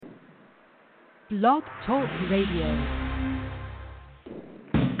Blog Talk Radio.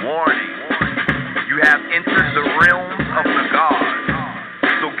 Warning. You have entered the realms of the gods.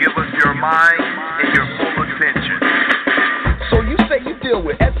 So give us your mind and your full attention. So you say you deal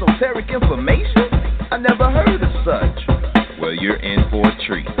with esoteric information? I never heard of such. Well, you're in for a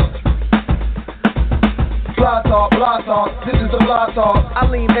treat. Blog talk, this is the blog talk. I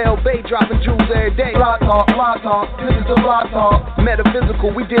lean L Bay, dropping jewels every day. Blog talk, this is the blog talk.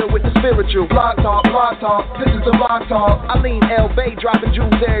 Metaphysical, we deal with the spiritual. Blog talk, this is the blog talk. I lean L Bay, dropping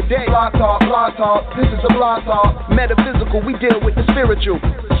jewels every day. Blog talk, this is the blog talk. Metaphysical, we deal with the spiritual.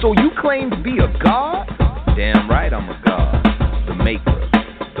 So you claim to be a god? Damn right I'm a god. The maker,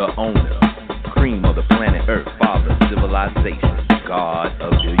 the owner, cream of the planet Earth, father, civilization, god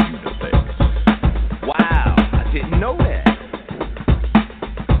of the universe. Wow, I didn't know that.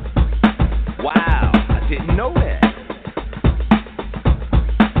 Wow, I didn't know that.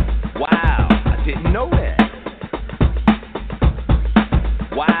 Wow, I didn't know that.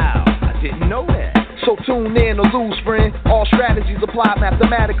 Wow, I didn't know that. So tune in or lose, friend. All strategies apply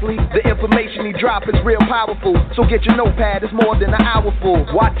mathematically. The information he drop is real powerful. So get your notepad, it's more than an hour full.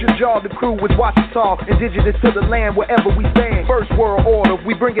 Watch your jaw, the crew is watching talk. Indigenous to the land wherever we stand. First world order,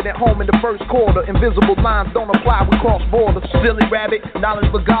 we bringing it home in the first quarter. Invisible lines don't apply, we cross borders. Silly rabbit, knowledge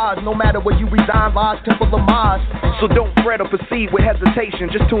for gods. No matter where you reside, lodge, temple or mosque. So don't fret or proceed with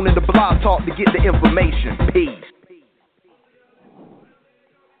hesitation. Just tune in to Blog Talk to get the information. Peace.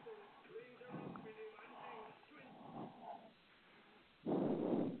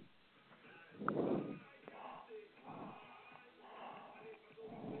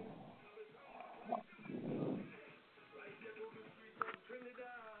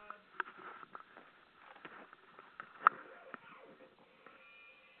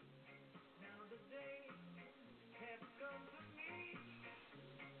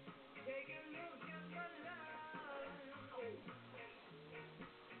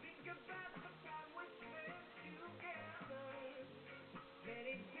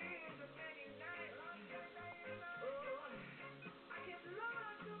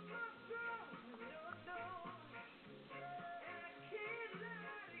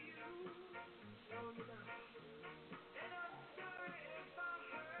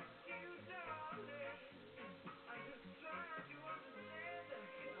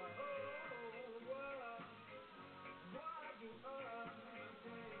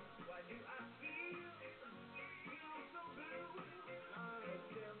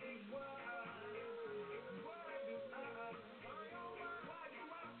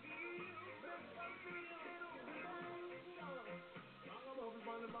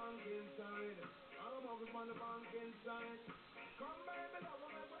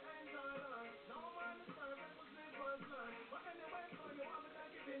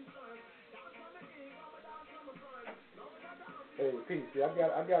 Hey, peace. Yeah,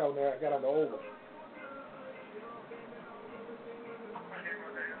 I got on there. I got on the old one.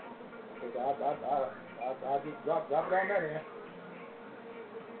 I just drop it on that end.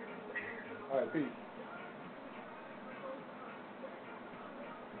 All right, peace.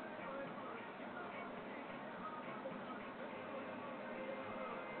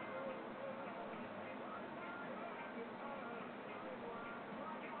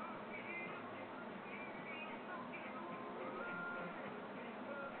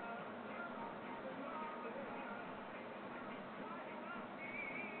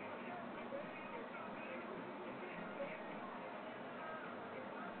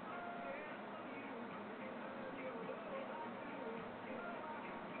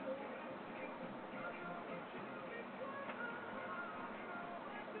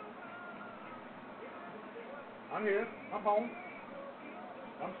 I'm here. I'm home.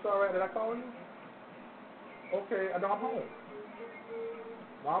 I'm sorry. Did I call you? Okay. I know I'm home.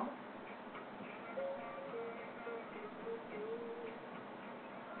 Mama?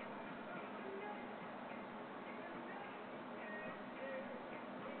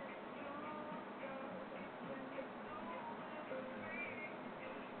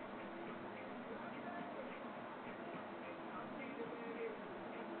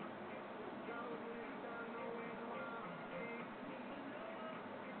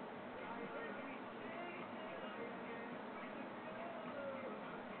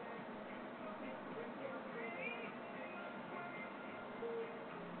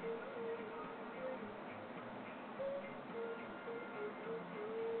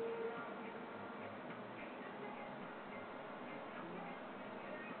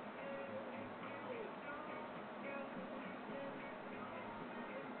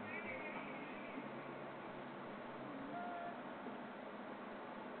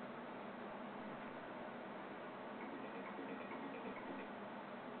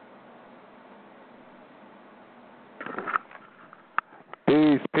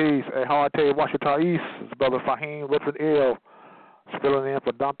 peace. Hey, how I tell you, Washington East, it's Brother Faheem, Richard L. Filling in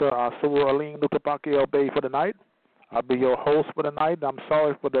for Dr. Asura Aline Nutapaki El Bay for the night. I'll be your host for the night. I'm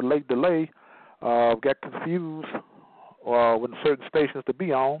sorry for the late delay. Got confused with certain stations to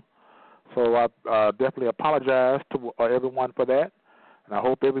be on. So I definitely apologize to everyone for that. And I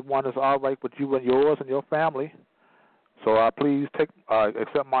hope everyone is all right with you and yours and your family. So please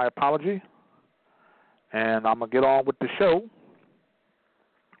accept my apology. And I'm going to get on with the show.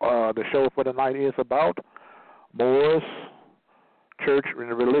 The show for the night is about Moors, church,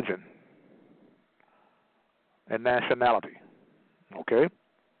 and religion, and nationality. Okay?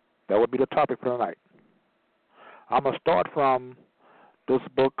 That would be the topic for the night. I'm going to start from this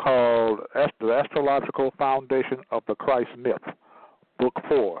book called The Astrological Foundation of the Christ Myth, Book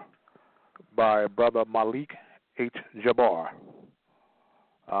 4, by Brother Malik H. Jabbar.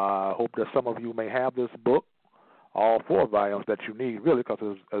 I hope that some of you may have this book, all 4 volumes that you need, really,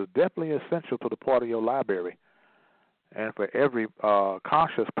 because it's definitely essential to the part of your library. And for every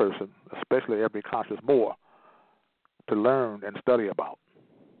conscious person, especially every conscious Moor, to learn and study about.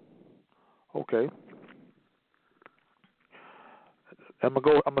 Okay. I'm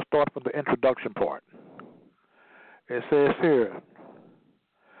gonna start from the introduction part. It says here,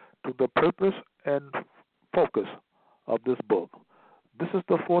 to the purpose and focus of this book. This is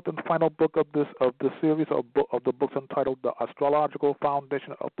the 4th and final book of the series of the books entitled The Astrological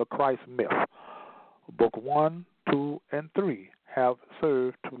Foundation of the Christ Myth. Book 1, 2, and 3 have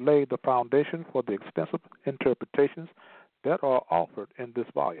served to lay the foundation for the extensive interpretations that are offered in this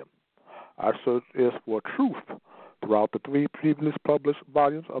volume. Our search is for truth. Throughout the 3 previously published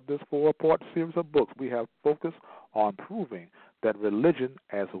volumes of this 4-part series of books, we have focused on proving that religion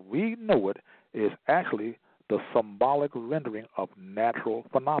as we know it is actually the symbolic rendering of natural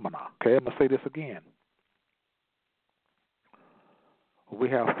phenomena. Okay, I'm going to say this again. We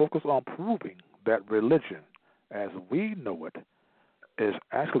have focused on proving that religion as we know it is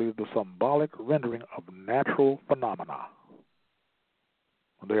actually the symbolic rendering of natural phenomena.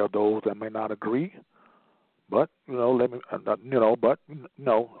 There are those that may not agree, but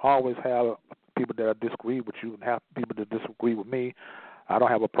always have people that disagree with you and have people that disagree with me. I don't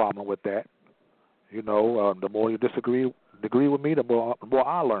have a problem with that. The more you disagree with me, the more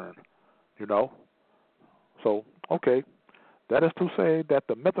I learn. So okay, that is to say that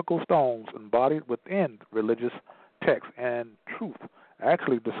the mythical stones embodied within religious texts and truth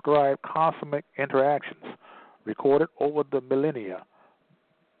actually describe cosmic interactions recorded over the millennia.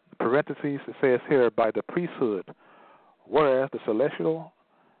 Parentheses, it says here, by the priesthood, whereas the celestial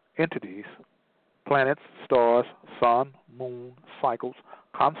entities, planets, stars, sun, moon, cycles,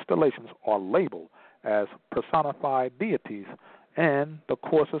 constellations are labeled as personified deities, and the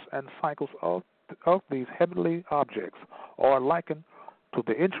courses and cycles of these heavenly objects are likened to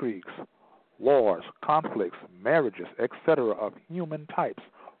the intrigues, wars, conflicts, marriages, etc. of human types,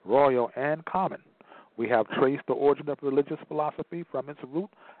 royal and common. We have traced the origin of religious philosophy from its root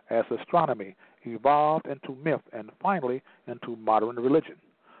as astronomy evolved into myth and finally into modern religion.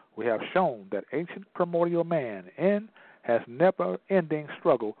 We have shown that ancient primordial man has never-ending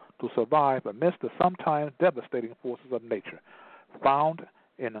struggle to survive amidst the sometimes devastating forces of nature, found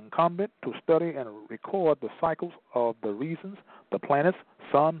it incumbent to study and record the cycles of the reasons, the planets,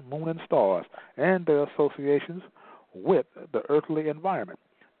 sun, moon, and stars, and their associations with the earthly environment.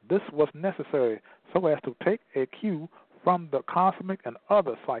 This was necessary so as to take a cue from the cosmic and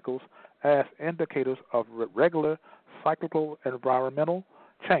other cycles as indicators of regular cyclical environmental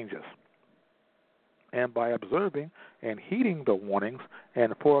changes. And by observing and heeding the warnings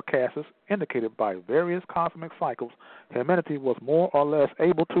and forecasts indicated by various cosmic cycles, humanity was more or less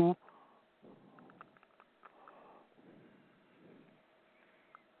able to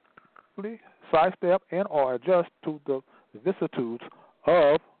sidestep and or adjust to the vicissitudes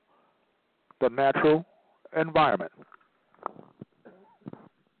of the natural environment.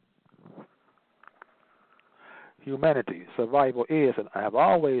 Humanity, survival is and have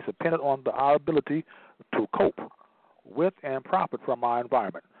always depended on our ability to cope with and profit from our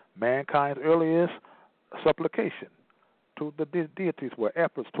environment. Mankind's earliest supplication to the deities were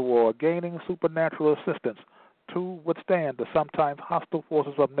efforts toward gaining supernatural assistance to withstand the sometimes hostile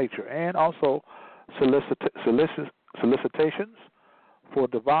forces of nature, and also solicitations for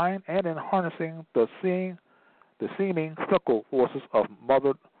divine and in harnessing the seeming fickle forces of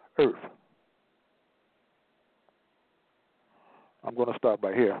Mother Earth. I'm going to stop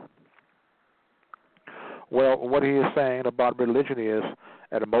right here. Well, what he is saying about religion is,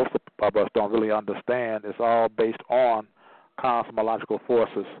 and most of us don't really understand, it's all based on cosmological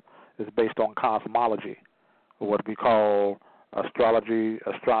forces. It's based on cosmology, what we call astrology,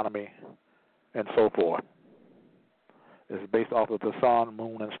 astronomy, and so forth. It's based off of the sun,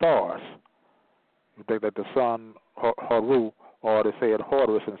 moon, and stars. You think that the sun, Haru, or they say it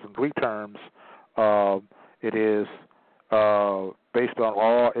Horus in some Greek terms, it is based on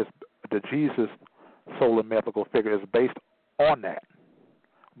all, it's the Jesus solar mythical figure is based on that,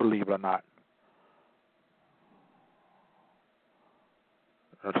 believe it or not.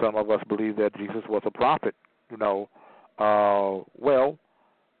 And some of us believe that Jesus was a prophet,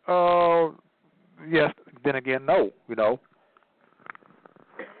 yes, then again, no,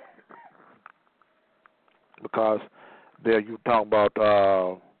 because there you talk about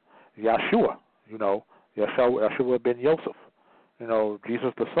Yeshua, Yeshua ben Joseph,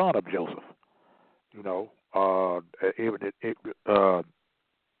 Jesus the son of Joseph,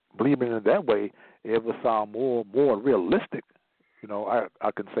 believing in that way, it would sound more realistic,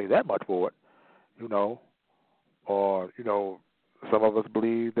 I can say that much for it, or, some of us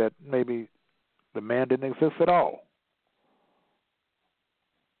believe that maybe the man didn't exist at all.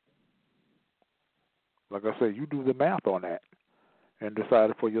 Like I said, you do the math on that and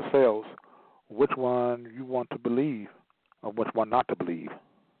decide for yourselves which one you want to believe or which one not to believe.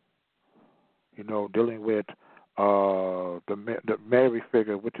 Dealing with the Mary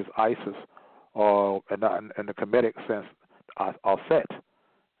figure, which is Isis, or in the Kemetic sense, Set.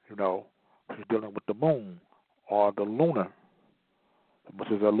 She's dealing with the moon or the lunar, which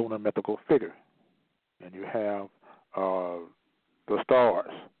is a lunar mythical figure, and you have the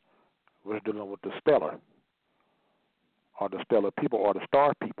stars. We're dealing with the stellar, or the stellar people, or the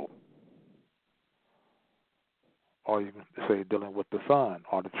star people. Or you can say dealing with the son,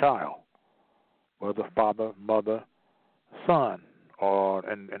 or the child, whether father, mother, son, or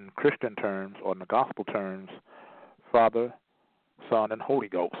in Christian terms, or in the gospel terms, Father, Son, and Holy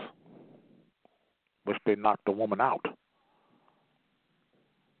Ghost, which they knocked the woman out.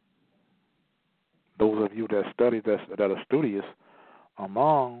 Those of you that study that are studious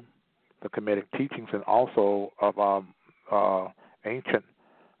among the Kemetic teachings and also of ancient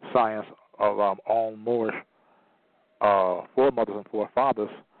science of our own Moorish foremothers and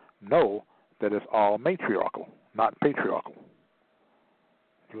forefathers know that it's all matriarchal, not patriarchal.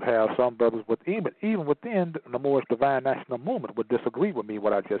 You have some brothers even within the Moorish Divine National Movement would disagree with me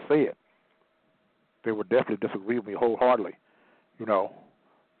what I just said. They would definitely disagree with me wholeheartedly,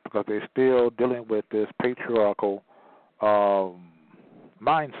 because they're still dealing with this patriarchal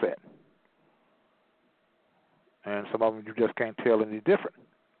mindset. And some of them you just can't tell any different,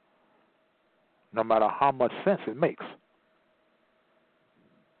 no matter how much sense it makes.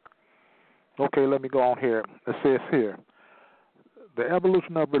 Okay, let me go on here. It says here, the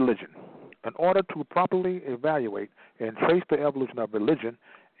evolution of religion. In order to properly evaluate and trace the evolution of religion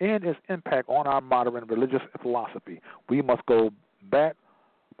and its impact on our modern religious philosophy, we must go back,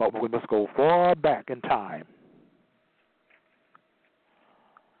 but we must go far back in time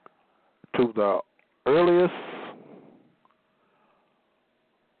to the earliest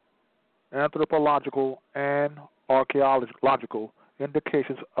anthropological and archaeological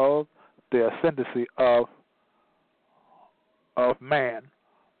indications of the ascendancy of man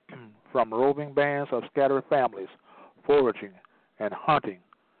from roving bands of scattered families, foraging and hunting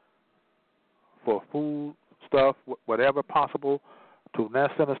for food, stuff, whatever possible, to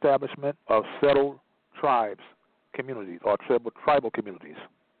nascent establishment of settled tribes, communities, or tribal communities.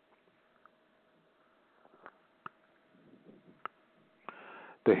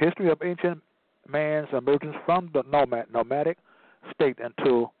 The history of ancient man's emergence from the nomadic state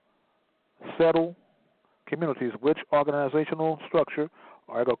into settled communities, which organizational structure,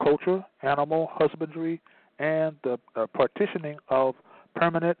 agriculture, animal husbandry, and the partitioning of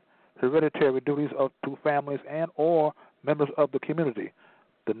permanent hereditary duties to families and or members of the community,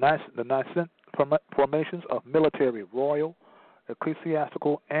 the nascent formations of military, royal,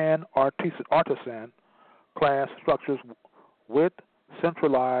 ecclesiastical, and artisan class structures with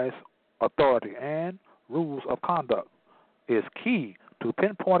centralized authority and rules of conduct is key to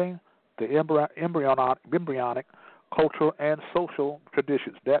pinpointing the embryonic cultural and social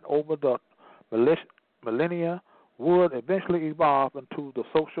traditions that over the millennia would eventually evolve into the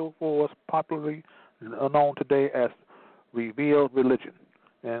social force popularly known today as revealed religion,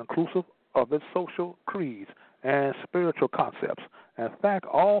 inclusive of its social creeds and spiritual concepts. In fact,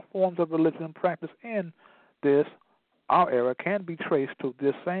 all forms of religion practiced in our era can be traced to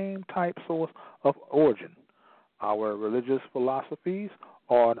this same type source of origin. Our religious philosophies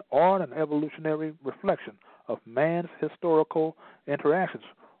are an evolutionary reflection of man's historical interactions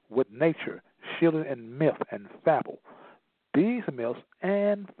with nature, shielded in myth and fable. These myths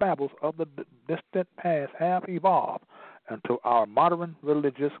and fables of the distant past have evolved into our modern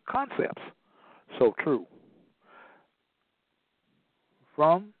religious concepts. So true.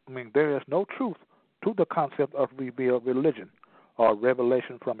 There is no truth to the concept of revealed religion or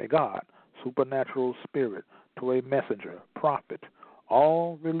revelation from a God, supernatural spirit, to a messenger, prophet.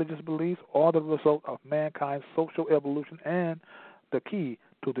 All religious beliefs are the result of mankind's social evolution and the key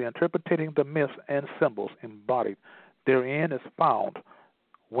to the interpreting the myths and symbols embodied therein is found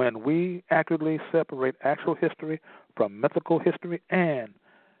when we accurately separate actual history from mythical history and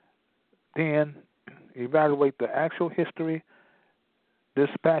then evaluate the actual history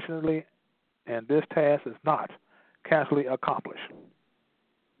dispassionately, and this task is not casually accomplished.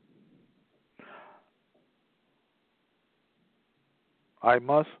 I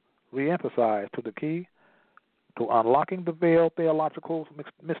must reemphasize to the key to unlocking the veiled theological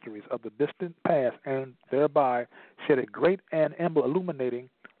mysteries of the distant past and thereby shed a great and illuminating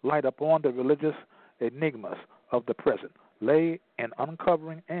light upon the religious enigmas of the present, lay in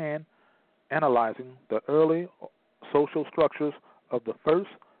uncovering and analyzing the early social structures of the first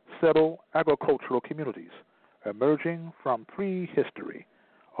settled agricultural communities emerging from prehistory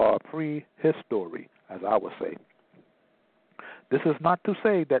or prehistory, as I would say. This is not to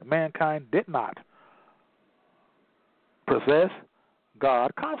say that mankind did not possess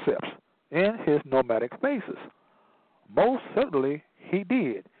God concepts in his nomadic phases. Most certainly he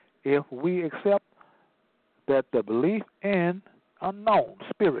did, if we accept that the belief in unknown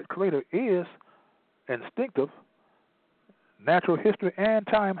spirit creator is instinctive. Natural history and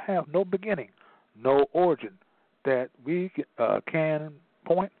time have no beginning, no origin that we can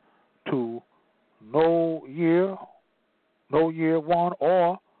point to, no year one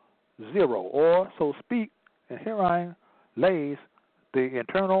or zero, or so speak, and herein lays the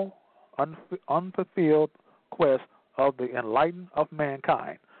eternal unfulfilled quest of the enlightened of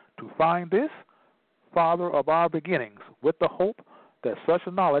mankind, to find this Father of our beginnings, with the hope that such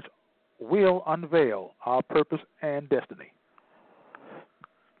knowledge will unveil our purpose and destiny.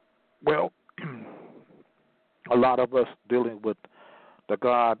 Well, a lot of us dealing with the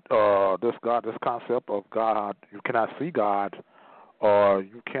God, this concept of God. You cannot see God, or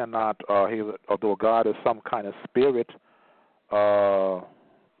you cannot. Although God is some kind of spirit that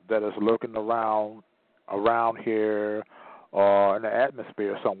is lurking around here, or in the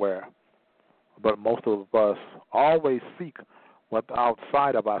atmosphere somewhere. But most of us always seek what's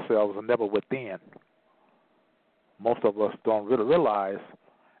outside of ourselves and never within. Most of us don't really realize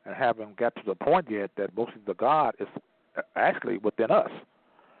and haven't got to the point yet that most of the God is actually within us,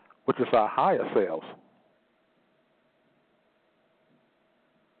 which is our higher selves.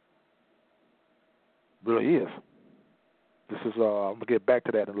 Really is. This is. I'm gonna get back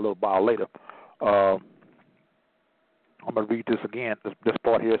to that in a little while later. I'm gonna read this again. This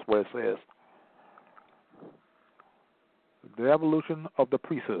part here is where it says, "The evolution of the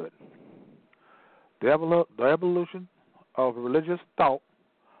priesthood. The evolution of religious thought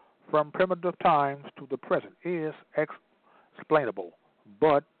from primitive times to the present is explainable,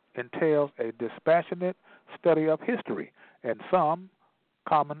 but entails a dispassionate study of history and some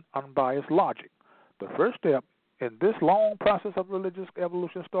common unbiased logic. The first step in this long process of religious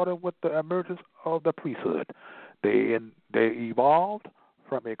evolution started with the emergence of the priesthood. They evolved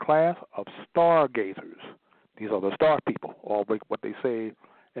from a class of stargazers. These are the star people, or what they say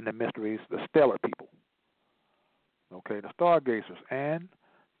in the mysteries, the stellar people. Okay, the stargazers and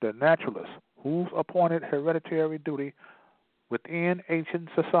the naturalists, whose appointed hereditary duty within ancient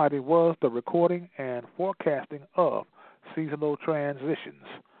society was the recording and forecasting of seasonal transitions.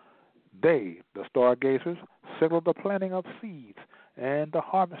 They, the stargazers, signaled the planting of seeds and the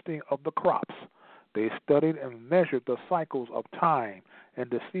harvesting of the crops. They studied and measured the cycles of time and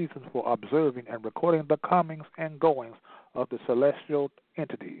the seasons for observing and recording the comings and goings of the celestial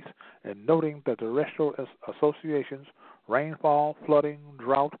entities, and noting the terrestrial associations, rainfall, flooding,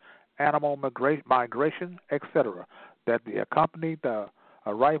 drought, animal migration, etc., that they accompanied the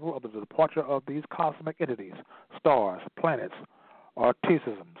arrival of the departure of these cosmic entities, stars, planets,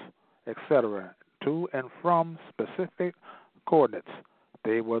 artisms, etc., to and from specific coordinates.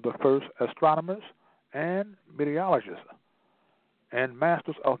 They were the first astronomers and meteorologists and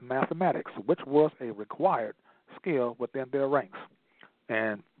masters of mathematics, which was a required skill within their ranks.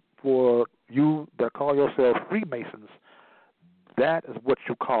 And for you that call yourselves Freemasons, that is what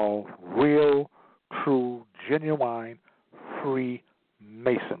you call real, true, genuine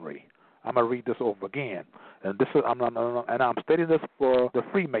Freemasonry. I'm gonna read this over again, and I'm stating this for the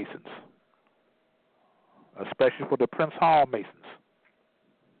Freemasons, especially for the Prince Hall Masons.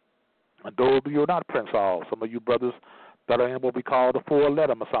 And those of you are not Prince Hall, some of you brothers that are in what we call the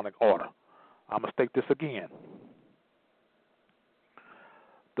four-letter Masonic order. I'm gonna state this again.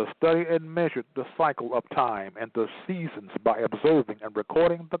 to study and measure the cycle of time and the seasons by observing and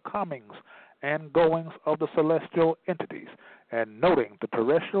recording the comings and goings of the celestial entities and noting the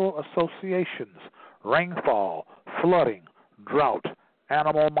terrestrial associations, rainfall, flooding, drought,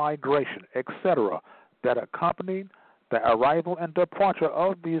 animal migration, etc., that accompanied the arrival and departure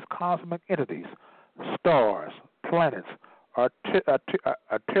of these cosmic entities, stars, planets,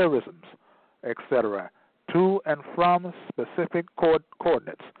 arterisms, etc., to and from specific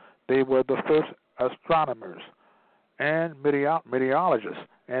coordinates. They were the first astronomers and meteorologists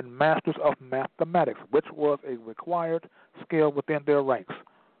and masters of mathematics, which was a required skill within their ranks.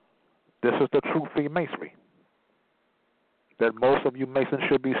 This is the true Freemasonry that most of you Masons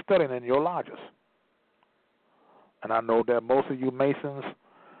should be studying in your lodges. And I know that most of you Masons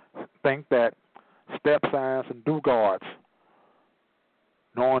think that step signs and do-guards,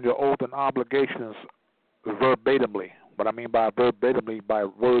 knowing your oath and obligations verbatimly. What I mean by verbatimly, by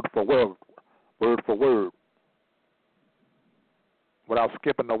word for word, without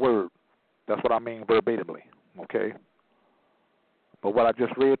skipping a word. That's what I mean verbatimly, okay? But what I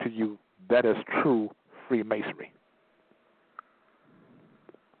just read to you, that is true Freemasonry.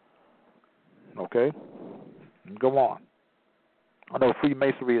 Okay? Go on. I know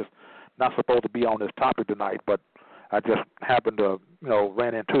Freemasonry is not supposed to be on this topic tonight, but I just happened to,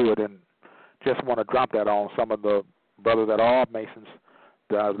 ran into it and just want to drop that on some of the brothers that are Masons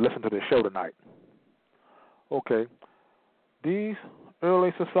that listen to this show tonight. Okay. These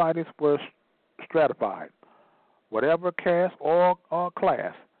early societies were stratified. Whatever caste or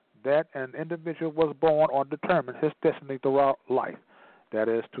class that an individual was born or determined his destiny throughout life. That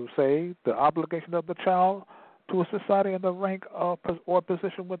is to say, the obligation of the child to a society and the rank or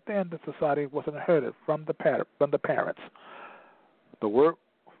position within the society was inherited from the parents. The work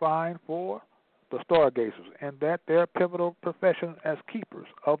fine for the stargazers, and that their pivotal profession as keepers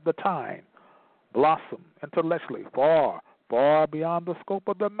of the time blossom intellectually far, far beyond the scope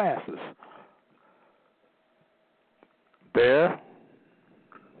of the masses. Their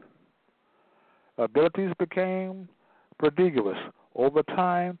abilities became prodigious over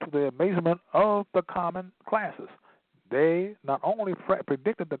time to the amazement of the common classes. They not only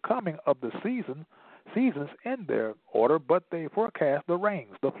predicted the coming of the seasons in their order, but they forecast the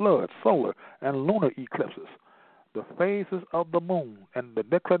rains, the floods, solar and lunar eclipses, the phases of the moon, and the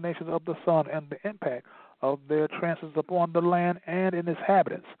declinations of the sun, and the impact of their transits upon the land and its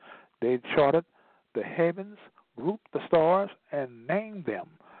inhabitants. They charted the heavens, grouped the stars, and named them.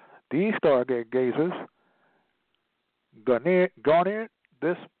 These stargazers garnered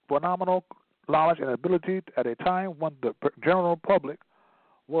this phenomenal knowledge and ability at a time when the general public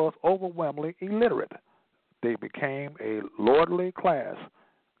was overwhelmingly illiterate. They became a lordly class,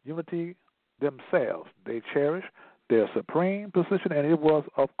 unity themselves. They cherished their supreme position, and it was,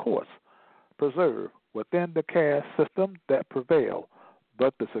 of course, preserved within the caste system that prevailed.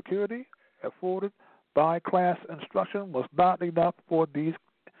 But the security afforded by class instruction was not enough for these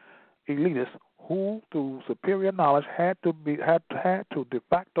elitists who, through superior knowledge, had to de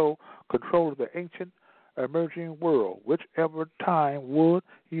facto control the ancient emerging world, whichever time would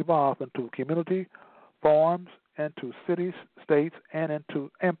evolve into community, farms, into cities, states, and into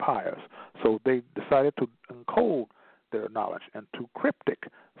empires. So they decided to encode their knowledge into cryptic,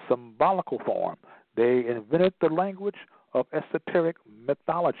 symbolical form. They invented the language of esoteric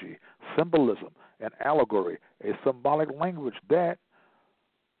mythology, symbolism, and allegory, a symbolic language that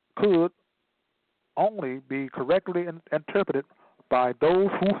could only be correctly interpreted by those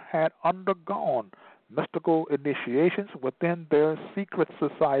who had undergone mystical initiations within their secret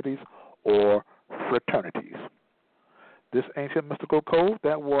societies or fraternities. This ancient mystical code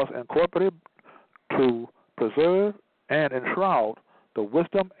that was incorporated to preserve and enshroud the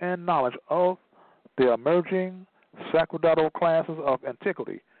wisdom and knowledge of the emerging sacerdotal classes of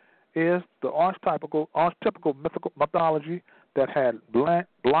antiquity is the archetypical mythical mythology that had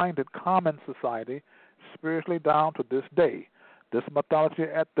blinded common society spiritually down to this day. This mythology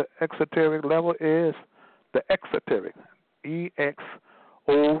at the exoteric level is the exoteric, EXOTERIC.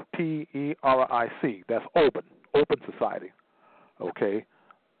 That's open society. Okay,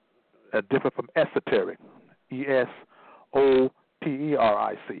 different from esoteric, ESOTERIC.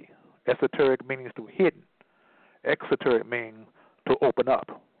 Esoteric means to hidden. Exoteric means to open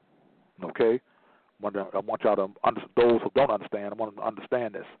up. Okay, I want y'all to those who don't understand. I want them to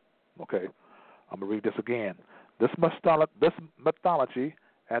understand this. Okay, I'm gonna read this again. This mythology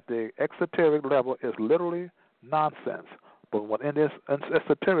at the exoteric level is literally nonsense, but within this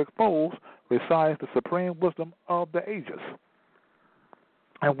esoteric folds resides the supreme wisdom of the ages.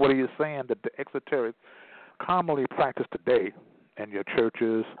 And what he is saying that the exoteric commonly practiced today in your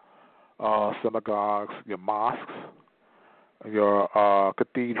churches, synagogues, your mosques, your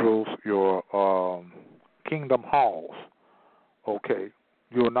cathedrals, your kingdom halls. Okay,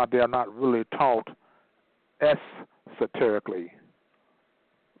 they are not really taught esoterically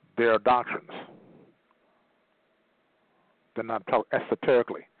their doctrines. They're not taught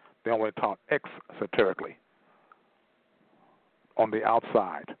esoterically. They're only taught exoterically on the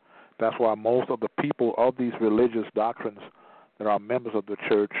outside. That's why most of the people of these religious doctrines that are members of the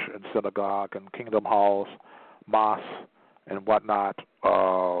church and synagogue and kingdom halls, mosques, and whatnot,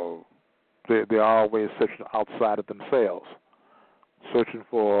 they're always searching outside of themselves, searching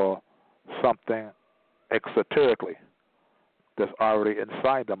for something exoterically that's already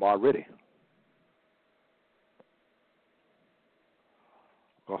inside them already.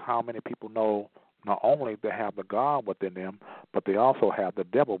 Because how many people know not only they have the God within them, but they also have the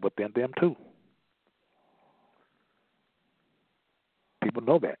devil within them too? People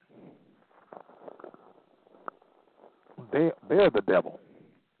know that. They're the devil.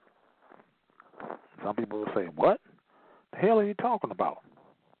 Some people will say, what the hell are you talking about?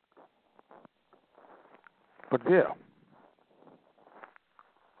 But yeah,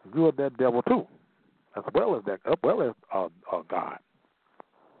 you're that devil too, as well as God.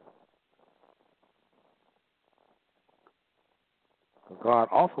 God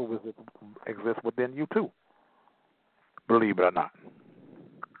also exists within you too, believe it or not.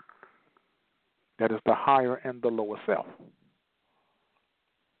 That is the higher and the lower self.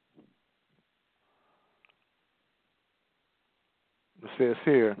 It says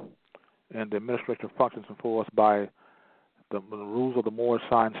here, and the administration functions enforced by the rules of the Moorish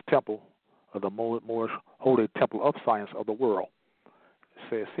Science Temple, of the Moorish Holy Temple of Science of the world. It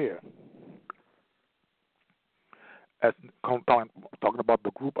says here, as talking about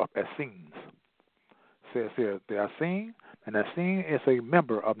the group of Essenes. It says here, the Essene, and Essene is a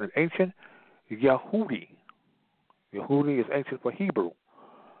member of an ancient Yehudi. Yehudi is ancient for Hebrew.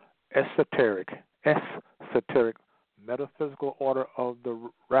 Esoteric metaphysical order of the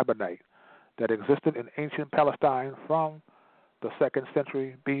Rabbinate that existed in ancient Palestine from the 2nd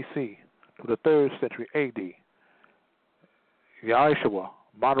century BC to the 3rd century AD. Yahshua,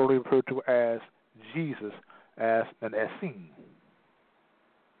 moderately referred to as Jesus, as an Essene.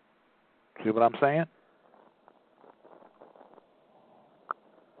 See what I'm saying?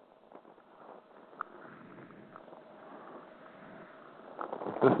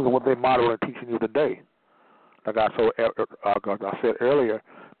 This is what they model and teaching you today. Like I said earlier,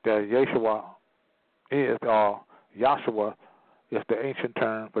 that Yahshua is the ancient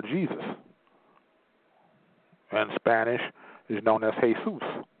term for Jesus. In Spanish, is known as Jesus.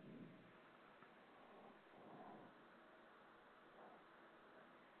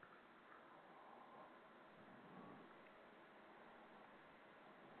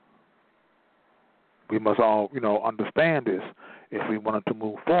 We must all, understand this if we wanted to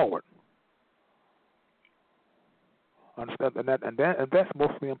move forward. Understand, and that's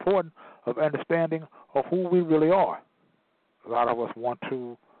mostly important of understanding of who we really are. A lot of us want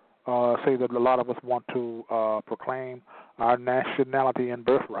to say that a lot of us want to proclaim our nationality and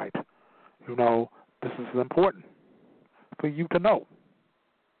birthright. This is important for you to know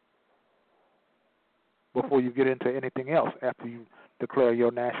before you get into anything else after you declare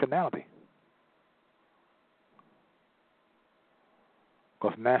your nationality.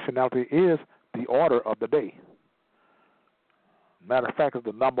 Because nationality is the order of the day. Matter of fact, it's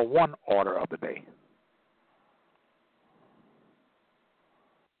the number one order of the day.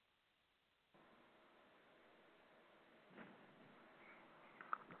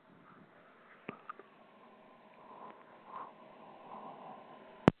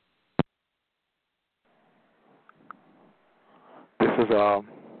 This is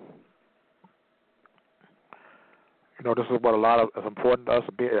this is what is important to us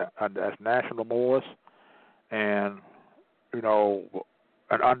to be as national Moors, and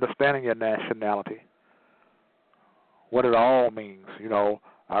and understanding your nationality, what it all means.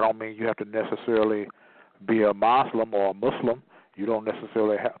 I don't mean you have to necessarily be a Muslim or a Muslim. You don't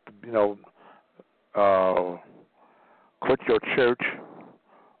necessarily have to, quit your church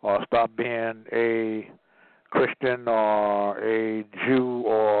or stop being a Christian or a Jew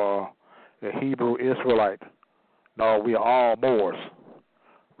or a Hebrew Israelite. No, we are all Moors,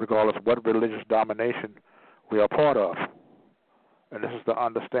 regardless of what religious domination we are part of. And this is the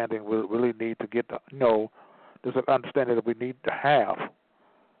understanding we really need to get to, this is an understanding that we need to have.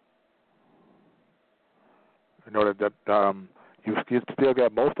 That you still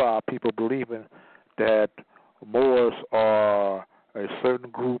got most of our people believing that Moors are a certain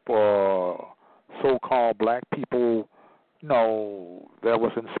group or so-called black people that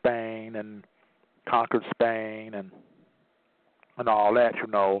was in Spain and conquered Spain and all that,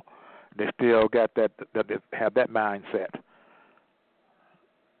 they still got that they have that mindset.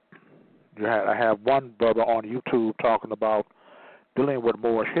 I have one brother on YouTube talking about dealing with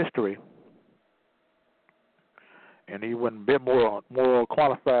Moorish history, and he went a bit more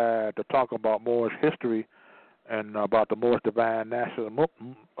qualified to talk about Moorish history and about the Moorish divine national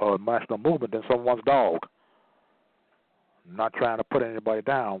movement than someone's dog. Not trying to put anybody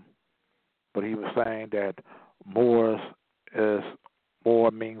down, but he was saying that Moor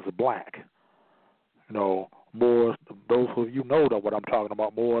means black. Moors, those who know what I'm talking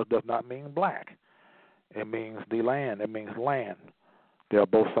about, Moors does not mean black. It means the land. It means land. They are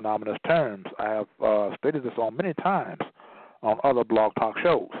both synonymous terms. I have stated this on many times on other blog talk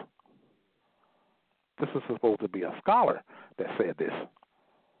shows. This is supposed to be a scholar that said this.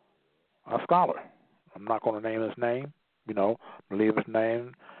 A scholar. I'm not going to name his name. Leave his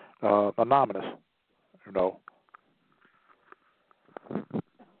name anonymous.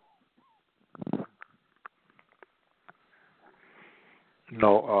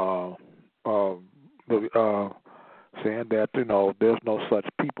 Saying that there's no such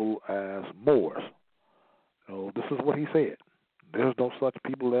people as Moors. This is what he said. There's no such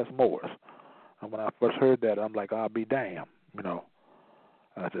people as Moors. And when I first heard that, I'm like, I'll be damned.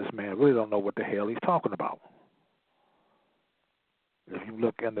 This man really don't know what the hell he's talking about. If you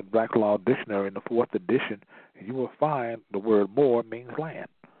look in the Black Law Dictionary in the 4th edition, you will find the word Moor means land,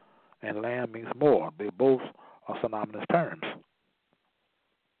 and land means Moor. They both are synonymous terms.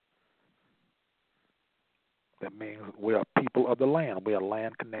 That means we are people of the land. We are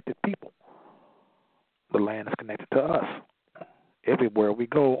land-connected people. The land is connected to us everywhere we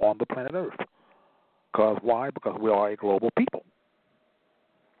go on the planet Earth. Because why? Because we are a global people.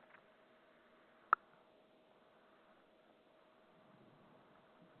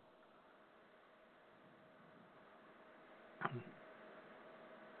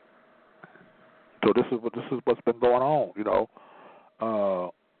 So this is what's been going on.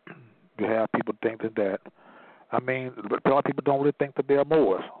 You have people thinking that. A lot of people don't really think that they're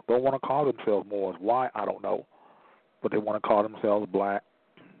Moors. Don't want to call themselves Moors. Why? I don't know. But they want to call themselves black,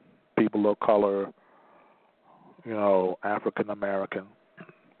 people of color, African American.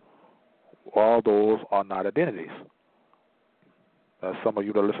 All those are not identities. Some of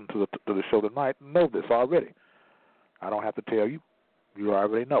you that listen to the show tonight know this already. I don't have to tell you. You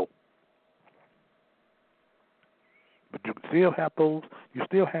already know. But you still have those. You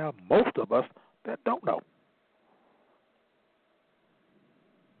still have most of us that don't know.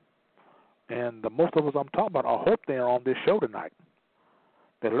 And the most of us I'm talking about, I hope they're on this show tonight.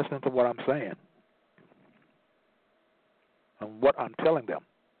 They're listening to what I'm saying and what I'm telling them.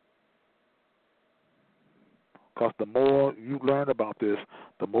 Because the more you learn about this,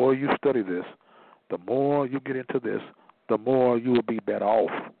 the more you study this, the more you get into this, the more you will be better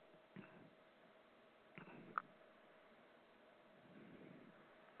off.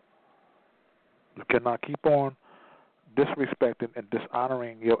 You cannot keep on disrespecting and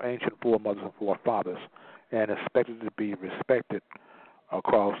dishonoring your ancient foremothers and forefathers and expected to be respected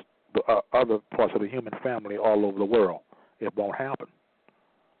across the other parts of the human family all over the world. It won't happen.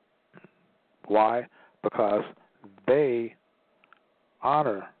 Why? Because they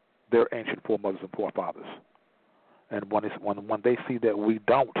honor their ancient foremothers and forefathers, and when they see that we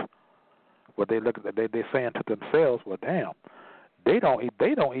don't, what they look at, they're saying to themselves, well, damn, they don't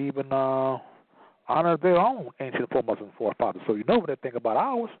even honor their own ancient foremothers and forefathers. So what they think about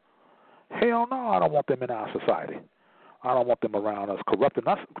ours? Hell no, I don't want them in our society. I don't want them around us, corrupting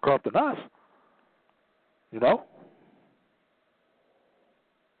us.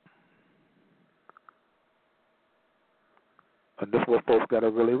 And this is what folks got to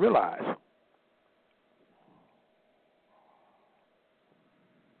really realize.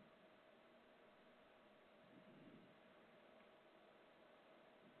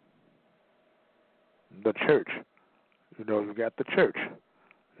 The church, you got the church.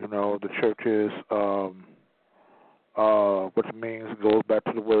 The church is, which means goes back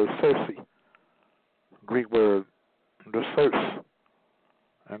to the word Circe, Greek word, the Circe,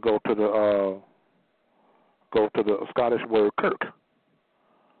 and go to the Scottish word kirk.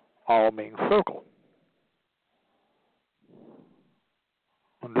 All means circle.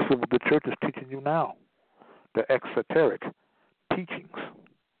 And this is what the church is teaching you now. The exoteric teachings,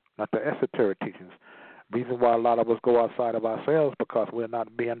 not the esoteric teachings. Reason why a lot of us go outside of ourselves because we're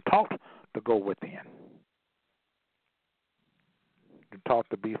not being taught to go within. You're taught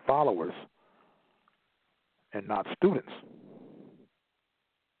to be followers and not students.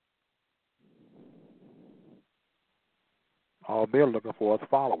 All they're looking for is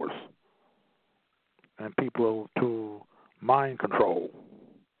followers and people to mind control,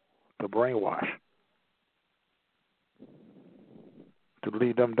 to brainwash, to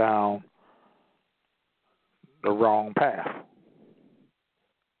lead them down the wrong path.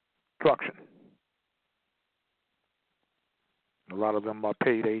 Destruction. A lot of them are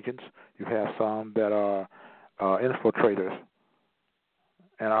paid agents. You have some that are infiltrators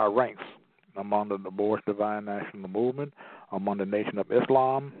in our ranks among the Moorish Divine National Movement, among the Nation of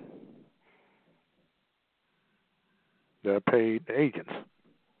Islam. They're paid agents,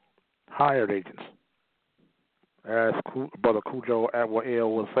 hired agents. As Brother Cujo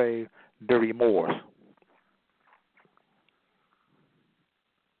Atwell will say, dirty Moors.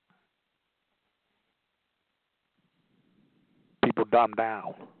 People dumb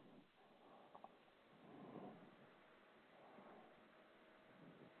down.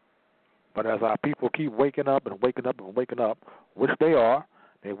 But as our people keep waking up and waking up and waking up, which they are,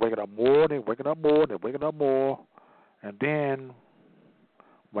 they're waking up more, they're waking up more, they're waking up more. And then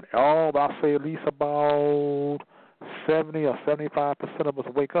when I say at least about 70 or 75% of us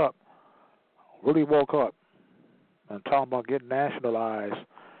wake up, really woke up, and talking about getting nationalized,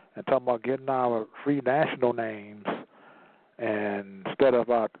 and talking about getting our free national names, and instead of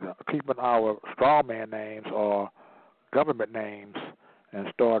keeping our strawman names or government names, and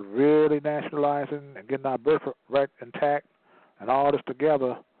start really nationalizing and getting our birthright intact and all this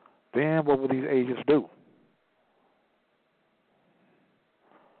together, then what will these agents do?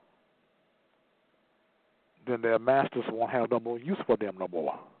 Then their masters won't have no more use for them no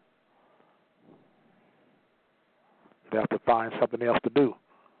more. They have to find something else to do.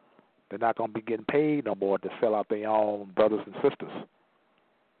 They're not going to be getting paid no more to sell out their own brothers and sisters.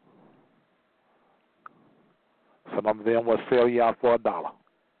 Some of them will sell you out for $1.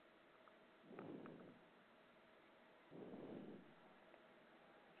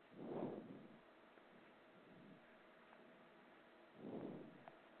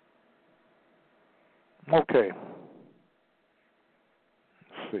 Okay.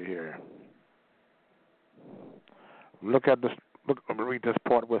 Let's see here. Read this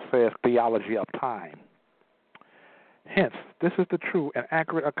part where it says theology of time. Hence, this is the true and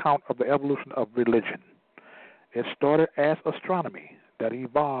accurate account of the evolution of religion. It started as astronomy that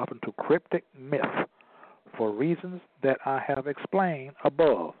evolved into cryptic myth for reasons that I have explained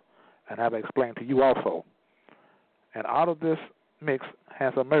above and have explained to you also. And out of this mix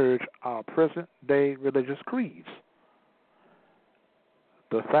has emerged our present-day religious creeds.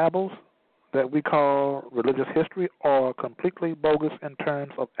 The fables that we call religious history are completely bogus in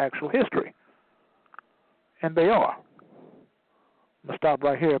terms of actual history. And they are. I'm going to stop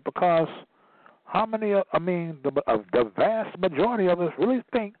right here because the vast majority of us really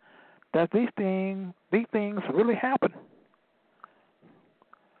think that these things really happen.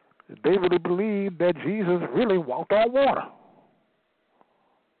 They really believe that Jesus really walked on water.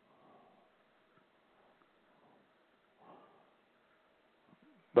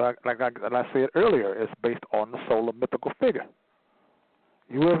 But like I said earlier, it's based on the solar mythical figure.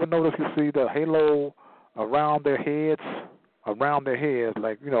 You ever notice you see the halo around their heads,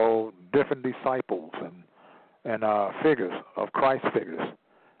 like, different disciples and figures of Christ figures?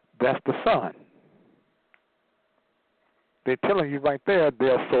 That's the sun. They're telling you right there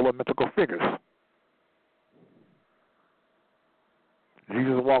they're solar mythical figures.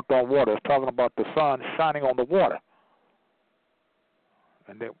 Jesus walked on water. It's talking about the sun shining on the water.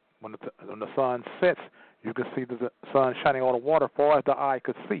 And then when the sun sets, you can see the sun shining on the water far as the eye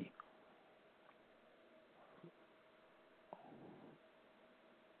could see.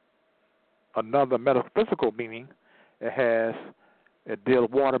 Another metaphysical meaning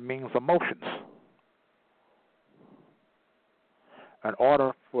water means emotions. In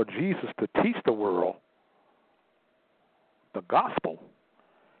order for Jesus to teach the world the gospel,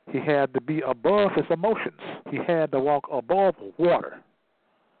 he had to be above his emotions. He had to walk above water.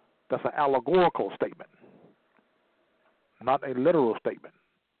 That's an allegorical statement, not a literal statement.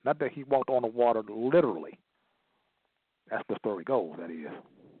 Not that he walked on the water literally. As the story goes, that is.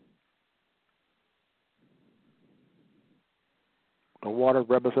 The water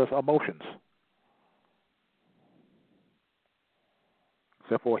represents emotions.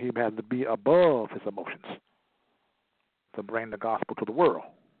 Therefore, he had to be above his emotions to bring the gospel to the world.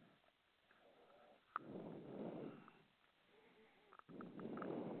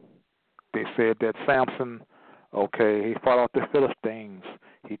 They said that Samson, he fought off the Philistines.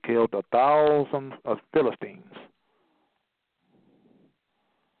 He killed 1,000 of Philistines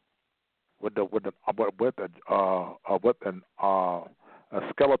with a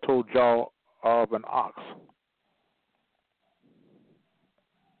skeletal jaw of an ox.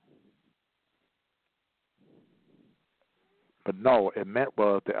 But no, it meant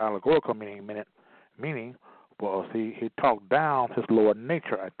was the allegorical meaning was he talked down his lower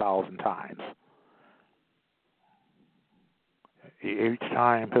nature 1,000 times. Each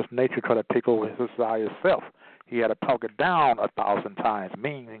time his nature tried to take over his desire self, he had to talk it down 1,000 times,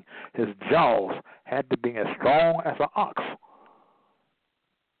 meaning his jaws had to be as strong as an ox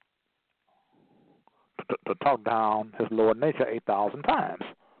to talk down his lower nature 8,000 times.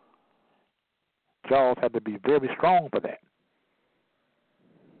 Jaws had to be very strong for that.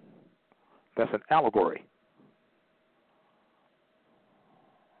 That's an allegory.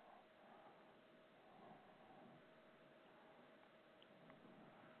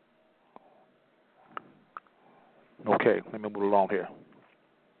 Okay, let me move along here.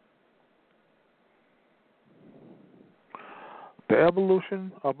 The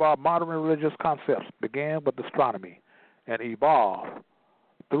evolution of our modern religious concepts began with astronomy and evolved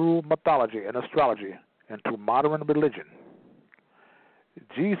through mythology and astrology into modern religion.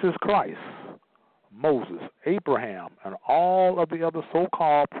 Jesus Christ, Moses, Abraham, and all of the other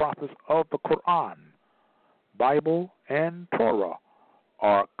so-called prophets of the Quran, Bible, and Torah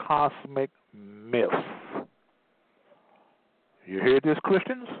are cosmic myths. You hear this,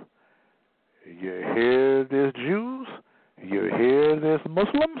 Christians? You hear this, Jews? You hear this,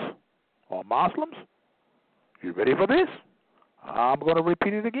 Muslims or Muslims? You ready for this? I'm going to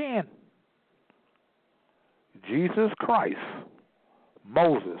repeat it again. Jesus Christ,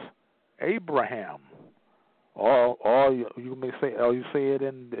 Moses, Abraham, or you may say, or you say it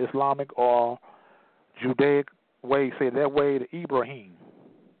in the Islamic or Judaic way, say that way, the Ibrahim,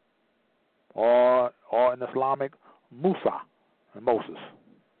 or in Islamic, Musa and Moses,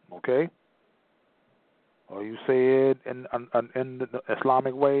 okay? Or you say it in the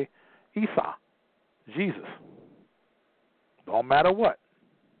Islamic way, Isa, Jesus. Don't matter what.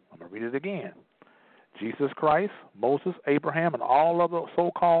 I'm going to read it again. Jesus Christ, Moses, Abraham, and all other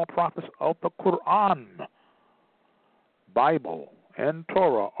so-called prophets of the Quran, Bible, and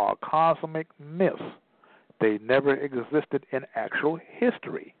Torah are cosmic myths. They never existed in actual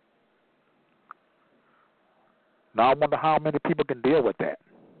history. Now I wonder how many people can deal with that.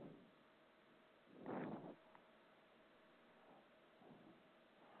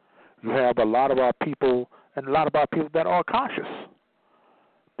 You have a lot of our people, and a lot of our people that are conscious.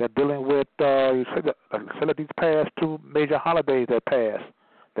 They're dealing with, you said these past two major holidays that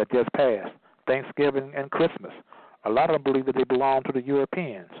just passed, Thanksgiving and Christmas. A lot of them believe that they belong to the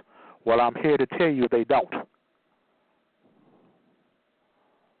Europeans. Well, I'm here to tell you they don't.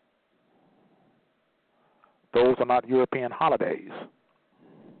 Those are not European holidays.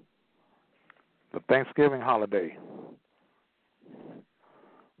 The Thanksgiving holiday.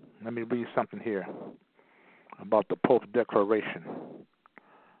 Let me read something here about the Pope's declaration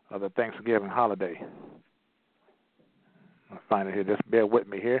of the Thanksgiving holiday. I'll find it here. Just bear with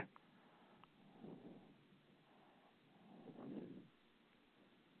me here.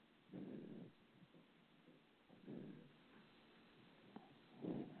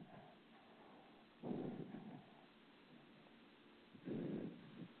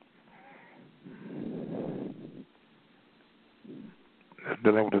 It's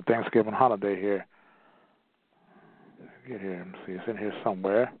dealing with the Thanksgiving holiday here. Get here. Let me see. It's in here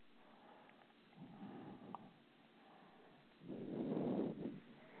somewhere.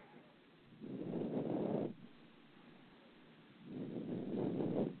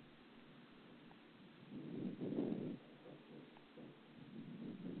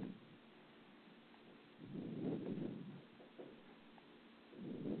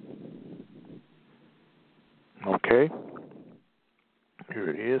 Okay. Here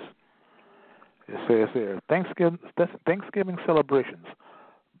it is. It says here, Thanksgiving celebrates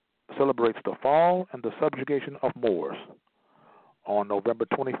the fall and the subjugation of Moors. On November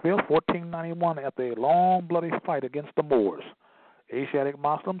 25th, 1491, after a long bloody fight against the Moors, Asiatic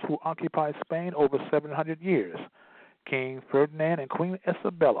Muslims who occupied Spain over 700 years, King Ferdinand and Queen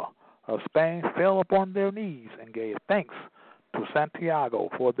Isabella of Spain fell upon their knees and gave thanks to Santiago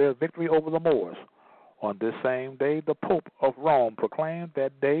for their victory over the Moors. On this same day, the Pope of Rome proclaimed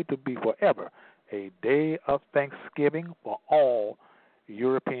that day to be forever a day of thanksgiving for all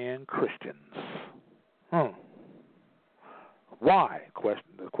European Christians. Why?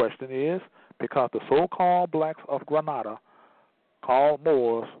 The question is because the so-called blacks of Granada, called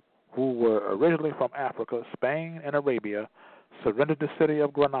Moors, who were originally from Africa, Spain, and Arabia, surrendered the city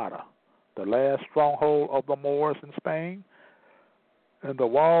of Granada, the last stronghold of the Moors in Spain, and the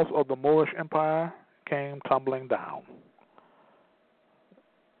walls of the Moorish Empire came tumbling down.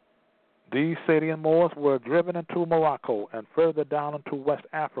 These Syrian Moors were driven into Morocco and further down into West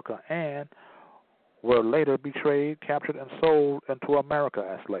Africa, and were later betrayed, captured, and sold into America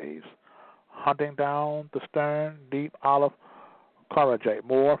as slaves, hunting down the stern, deep Olive Karaджay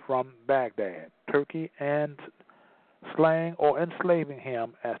Moor from Baghdad, Turkey, and slaying or enslaving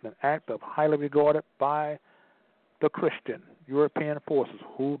him as an act of highly regarded by the Christian European forces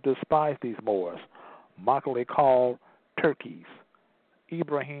who despised these Moors, mockingly called Turkeys.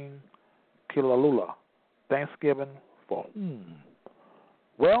 Ibrahim Kilalula, Thanksgiving for whom?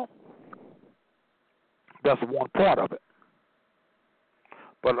 Well, that's one part of it.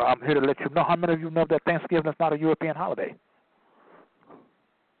 But I'm here to let you know, how many of you know that Thanksgiving is not a European holiday?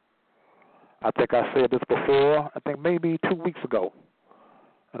 I think I said this before, I think maybe 2 weeks ago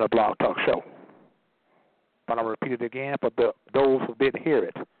in a blog talk show. But I'll repeat it again for those who didn't hear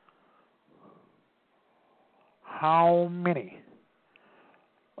it. How many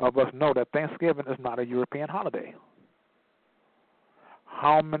of us know that Thanksgiving is not a European holiday?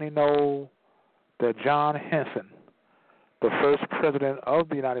 How many know that John Henson, the first president of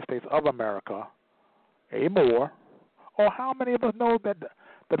the United States of America, a Moor, or how many of us know that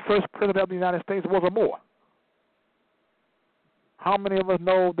the first president of the United States was a Moor? How many of us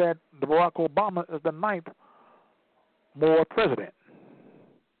know that Barack Obama is the 9th Moor president,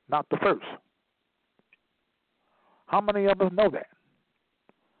 not the first? How many of us know that?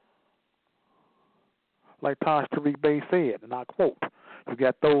 Like Taj Tariq Bey said, and I quote, you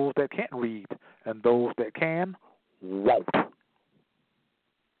got those that can't read and those that can won't.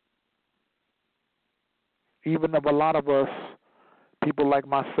 Even if a lot of us, people like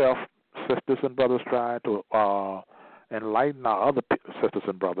myself, sisters and brothers, try to enlighten our other sisters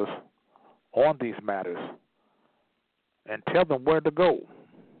and brothers on these matters and tell them where to go.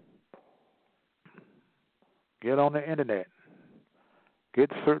 Get on the internet.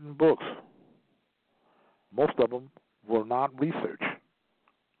 Get certain books. Most of them will not research,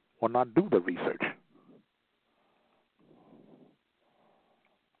 will not do the research.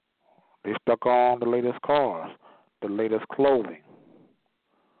 They stuck on the latest cars, the latest clothing.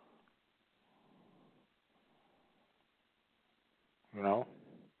 You know,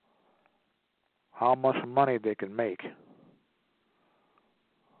 how much money they can make.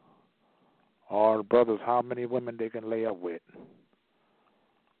 Or brothers, how many women they can lay up with.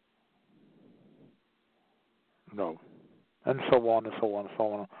 No. And so on and so on and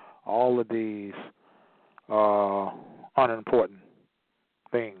so on. All of these unimportant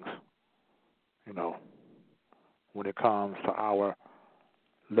things, you know, when it comes to our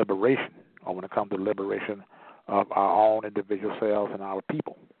liberation, or when it comes to liberation of our own individual selves and our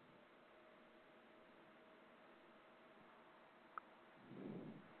people.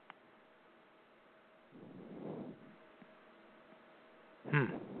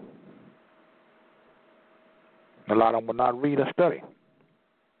 A lot of them will not read or study.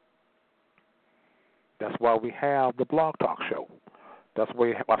 That's why we have the blog talk show. That's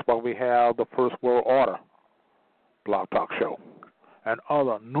why we have the First World Order blog talk show and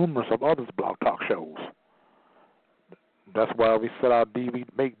numerous of other blog talk shows. That's why we set out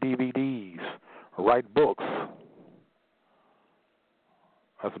make DVDs, write books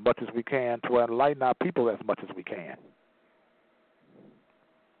as much as we can to enlighten our people as much as we can.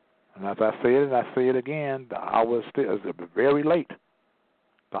 And as I said, and I say it again, the hour is very late.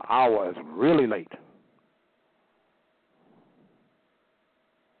 The hour is really late.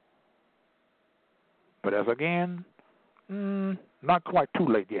 But as again, not quite too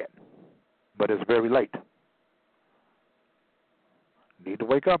late yet. But it's very late. Need to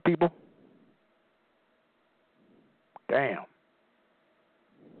wake up, people. Damn.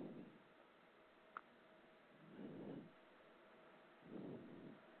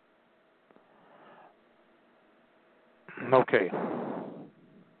 Okay.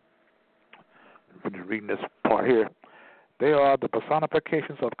 I'm just reading this part here. They are the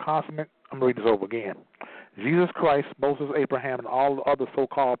personifications of cosmic. I'm reading this over again. Jesus Christ, Moses, Abraham, and all the other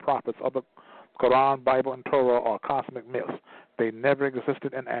so-called prophets of the Quran, Bible, and Torah are cosmic myths. They never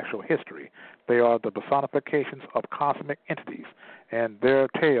existed in actual history. They are the personifications of cosmic entities, and their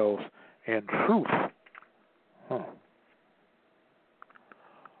tales, in truth,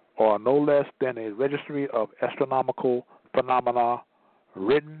 are no less than a registry of astronomical phenomena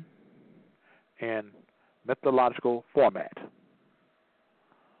written in mythological format.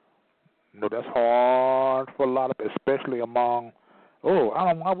 You know, that's hard for a lot of, especially among,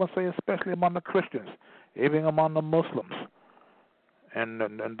 I would say especially among the Christians, even among the Muslims, and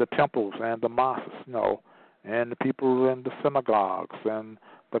the temples and the mosques, you know, and the people in the synagogues and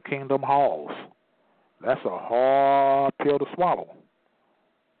the kingdom halls. That's a hard pill to swallow.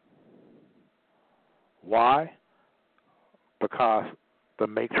 Why? Because the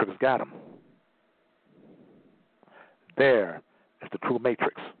Matrix got them. There is the true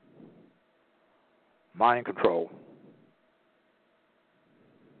matrix. Mind control.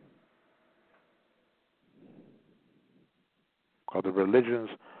 Because the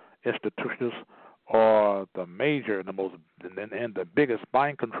religions, institutions are the major and the most and the biggest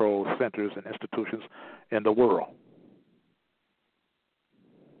mind control centers and institutions in the world.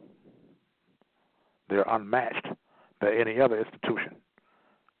 They're unmatched by any other institution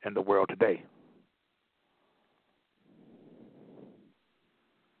in the world today.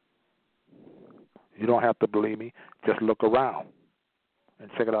 You don't have to believe me. Just look around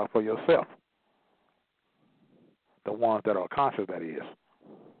and check it out for yourself. The ones that are conscious, that is.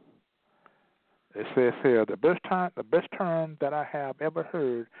 It says here, the best term that I have ever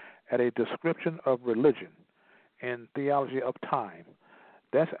heard at a description of religion in theology of time.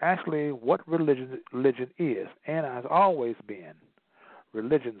 That's actually what religion is, and has always been.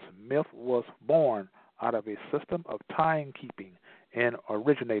 Religion's myth was born out of a system of timekeeping and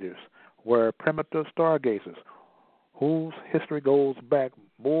originators were primitive stargazers whose history goes back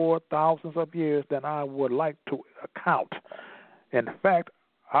more thousands of years than I would like to account. In fact,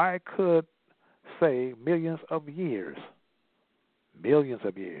 I could say millions of years. Millions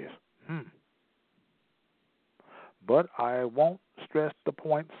of years. But I won't stress the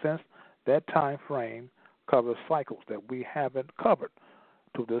point since that time frame covers cycles that we haven't covered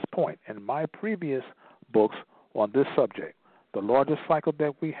to this point in my previous books on this subject. The largest cycle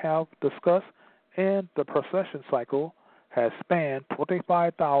that we have discussed and the precession cycle has spanned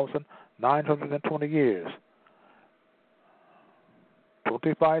 25,920 years.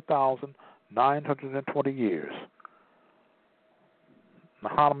 25,920 years. Now,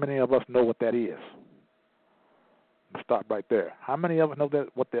 how many of us know what that is? Let's stop right there. How many of us know that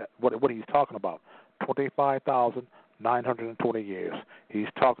what he's talking about? 25,920 years. He's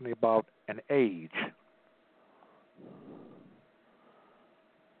talking about an age.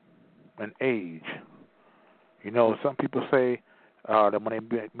 An age. You know, some people say that when they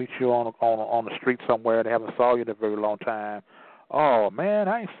meet you on the street somewhere, they haven't saw you in a very long time. Oh man,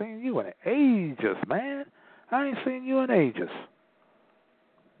 I ain't seen you in ages, man. I ain't seen you in ages.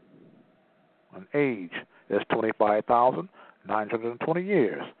 An age is 25,920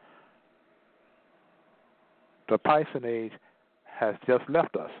 years. The Piscean age has just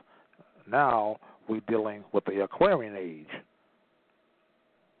left us. Now we're dealing with the Aquarian age,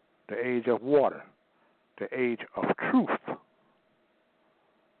 the age of water, the age of truth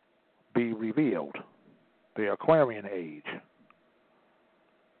be revealed, the Aquarian age.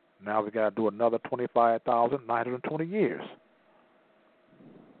 Now we got to do another 25,920 years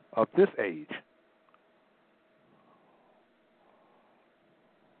of this age.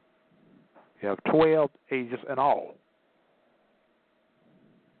 You have 12 ages in all.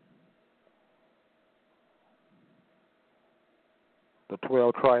 The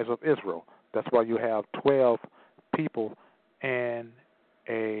 12 tribes of Israel. That's why you have 12 people in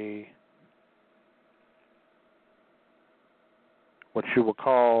what you would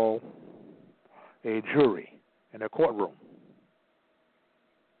call a jury in a courtroom.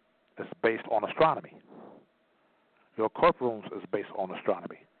 It's based on astronomy. Your courtrooms is based on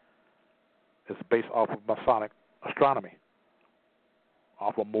astronomy. It's based off of Masonic astronomy,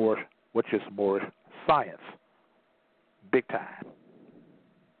 off of Moorish, which is Moorish science, big time.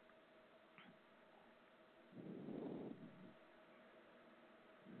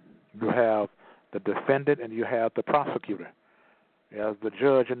 You have the defendant and you have the prosecutor. You have the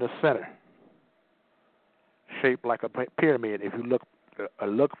judge in the center, shaped like a pyramid. If you look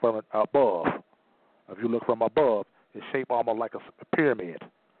from above, it's shaped almost like a pyramid.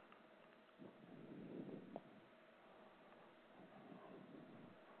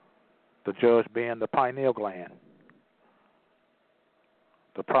 The judge being the pineal gland.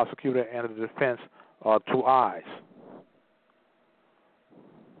 The prosecutor and the defense are two eyes.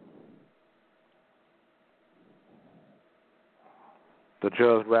 The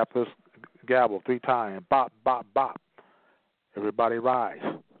judge raps his gavel 3 times. Bop, bop, bop. Everybody rise.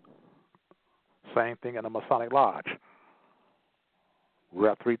 Same thing in the Masonic Lodge.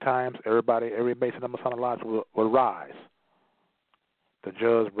 Rap 3 times. Every Mason in the Masonic Lodge will rise. The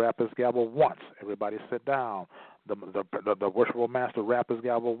judge rap his gavel once. Everybody sit down. The worshipful master rap his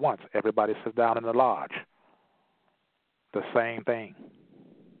gavel once. Everybody sit down in the lodge. The same thing.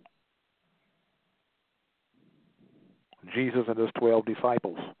 Jesus and his 12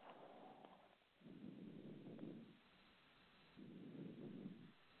 disciples.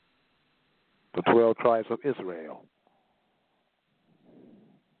 The 12 tribes of Israel.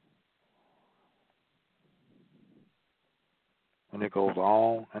 And it goes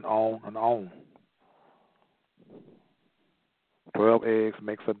on and on and on. 12 eggs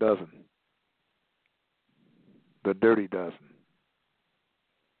makes a dozen. The dirty dozen.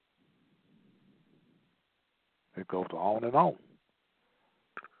 It goes on and on.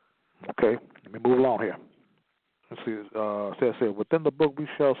 Okay, let me move along here. Let's see. Says here, within the book we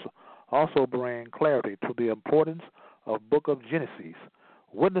shall also bring clarity to the importance of Book of Genesis.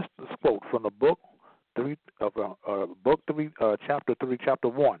 Witness this quote from the book chapter 3, chapter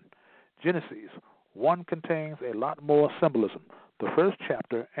 1. Genesis 1 contains a lot more symbolism. The first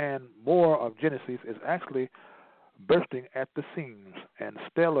chapter and more of Genesis is actually bursting at the seams and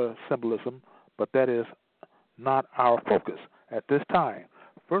stellar symbolism, but that is not our focus at this time.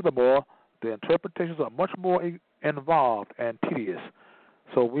 Furthermore, the interpretations are much more involved and tedious,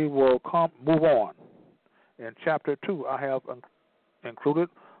 so we will move on. In chapter 2, I have included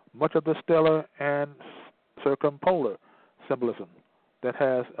much of the stellar and circumpolar symbolism that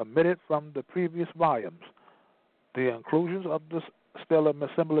has omitted from the previous volumes. The inclusions of the stellar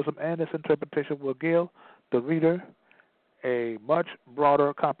symbolism and its interpretation will give the reader a much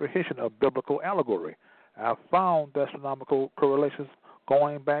broader comprehension of biblical allegory. I found astronomical correlations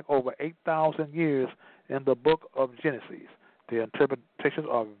going back over 8,000 years in the book of Genesis. The interpretations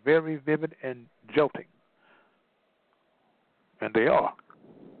are very vivid and jolting. And they are.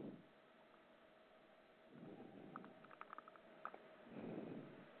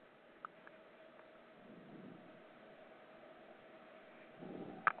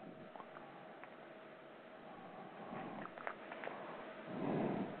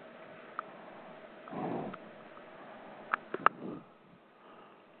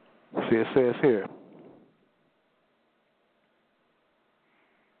 See, it says here.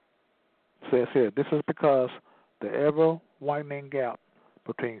 This is because the ever-widening gap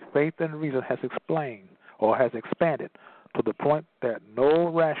between faith and reason has expanded to the point that no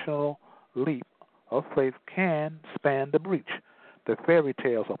rational leap of faith can span the breach. The fairy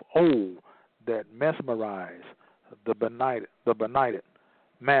tales of old that mesmerize the benighted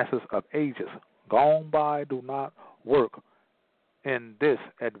masses of ages gone by do not work in this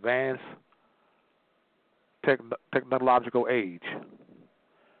advanced technological age.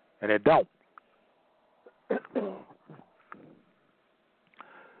 And it don't.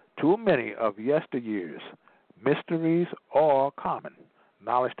 Too many of yesteryear's mysteries are common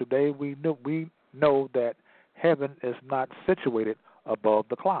knowledge today. We know that heaven is not situated above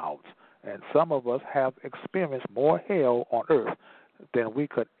the clouds, and some of us have experienced more hell on earth than we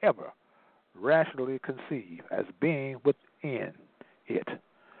could ever rationally conceive as being within it.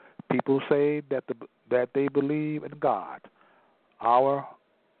 People say that they believe in God out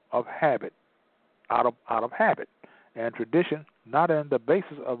of habit and tradition, not on the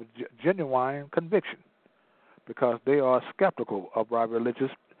basis of genuine conviction, because they are skeptical of our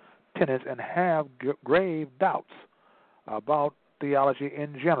religious tenets and have grave doubts about theology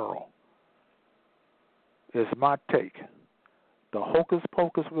in general. Is my take. The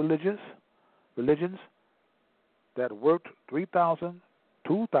hocus-pocus religions that worked 3,000,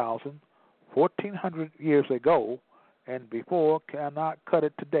 2,000, 1,400 years ago and before cannot cut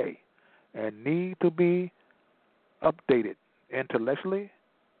it today and need to be updated, intellectually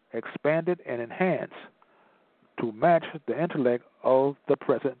expanded and enhanced to match the intellect of the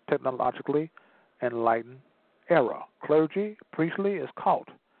present technologically enlightened era. Clergy, priestly is caught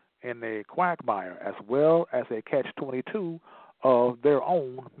in a quagmire as well as a catch-22 of their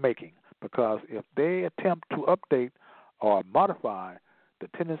own making, because if they attempt to update or modify the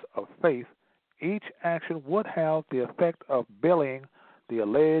tenets of faith, each action would have the effect of belying the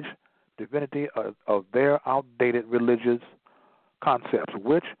alleged divinity of their outdated religious concepts,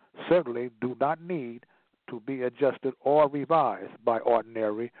 which certainly do not need to be adjusted or revised by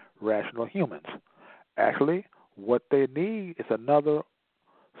ordinary rational humans. Actually, what they need is another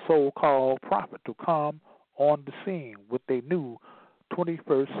so-called prophet to come on the scene with a new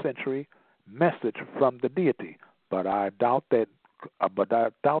 21st century message from the deity. But I doubt they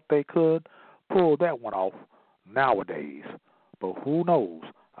could pull that one off nowadays. But who knows?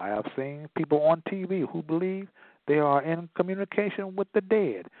 I have seen people on TV who believe they are in communication with the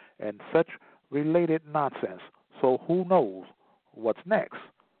dead and such related nonsense. So who knows what's next?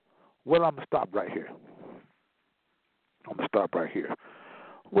 Well, I'm going to stop right here.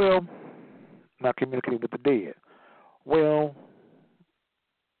 Well, not communicating with the dead. Well,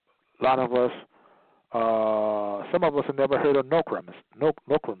 a lot of us, some of us have never heard of necromancy. I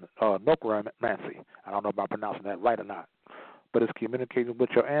don't know if I'm pronouncing that right or not, but it's communicating with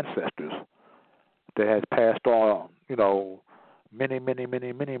your ancestors that has passed on, many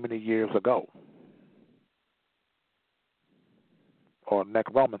years ago. Or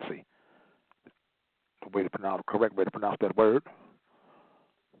necromancy, correct way to pronounce that word.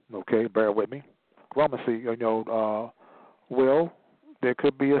 Okay, bear with me. Romans, see, well, there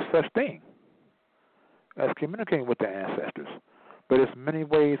could be a such thing as communicating with the ancestors, but there's many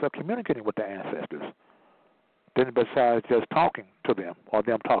ways of communicating with the ancestors than besides just talking to them or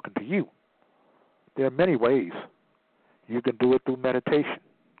them talking to you. There are many ways. You can do it through meditation,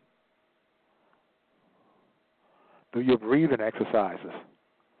 through your breathing exercises,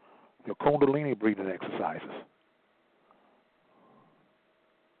 your Kundalini breathing exercises.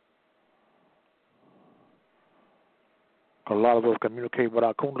 A lot of us communicate with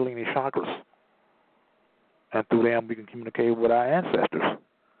our Kundalini chakras, and through them we can communicate with our ancestors,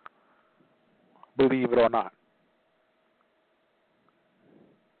 believe it or not.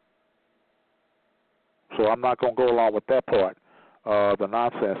 So I'm not going to go along with that part, the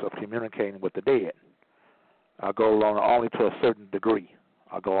nonsense of communicating with the dead. I go along only to a certain degree.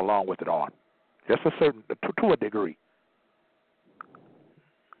 I go along with it on, just a certain to a degree.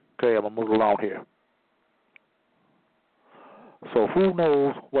 Okay, I'm gonna move along here. So who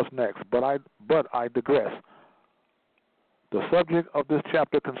knows what's next? But I digress. The subject of this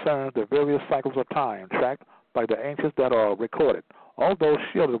chapter concerns the various cycles of time tracked by the ancients that are recorded, although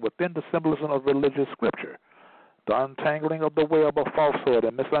shielded within the symbolism of religious scripture. The untangling of the web of falsehood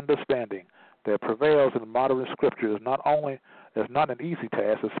and misunderstanding that prevails in modern scripture is not an easy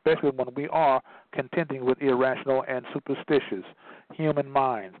task, especially when we are contending with irrational and superstitious human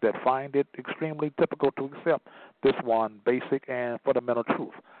minds that find it extremely difficult to accept this one basic and fundamental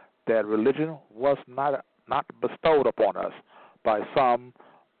truth, that religion was not bestowed upon us by some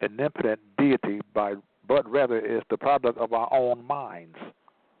omnipotent deity, but rather is the product of our own minds.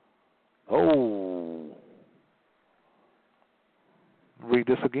 Oh, read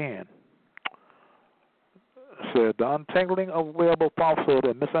this again. Said the untangling of web of falsehood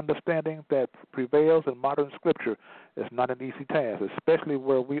and misunderstanding that prevails in modern scripture is not an easy task, especially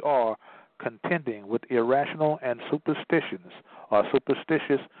where we are contending with irrational and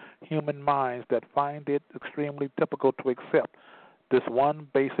superstitious human minds that find it extremely difficult to accept this one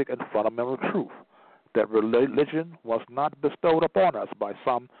basic and fundamental truth, that religion was not bestowed upon us by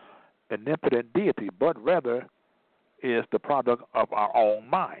some omnipotent deity, but rather is the product of our own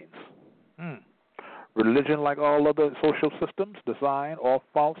minds. Religion, like all other social systems, designed or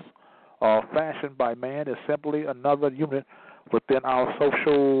false or fashioned by man, is simply another unit within our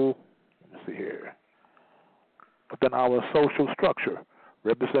social, within our social structure,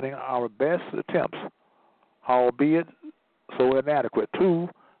 representing our best attempts, albeit so inadequate, to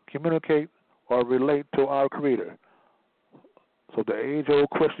communicate or relate to our Creator. So the age-old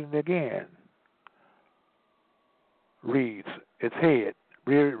question again reads its head.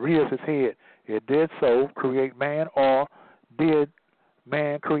 Rears its head. It did so create man, or did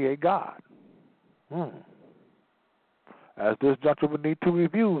man create God? At this juncture, we need to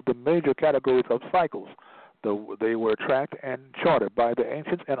review the major categories of cycles. They were tracked and charted by the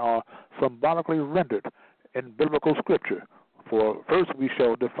ancients and are symbolically rendered in biblical scripture. For first, we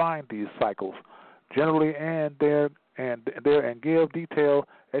shall define these cycles generally and give detailed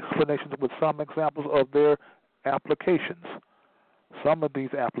explanations with some examples of their applications. Some of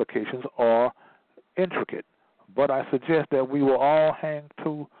these applications are intricate, but I suggest that we will all hang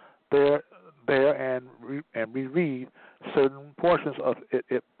to there and reread certain portions of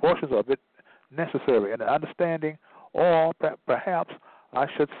it necessary, and understanding, or perhaps I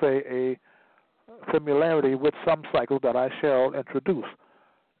should say a familiarity with some cycles that I shall introduce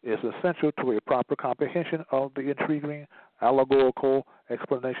is essential to a proper comprehension of the intriguing allegorical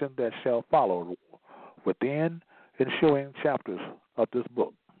explanation that shall follow within ensuing chapters of this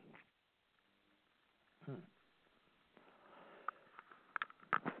book.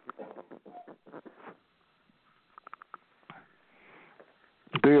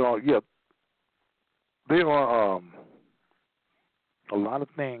 There are a lot of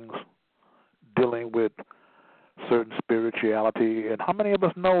things dealing with certain spirituality, and how many of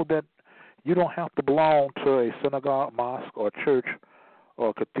us know that you don't have to belong to a synagogue, mosque, or church,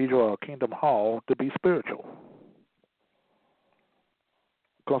 or cathedral, or kingdom hall to be spiritual?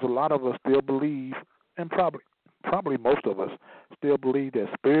 Because a lot of us still believe, and probably most of us still believe, that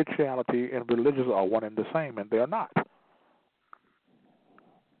spirituality and religion are one and the same, and they're not.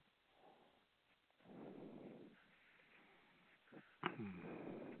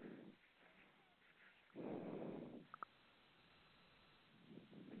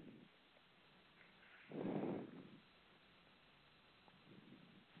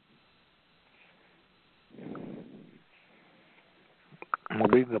 I'm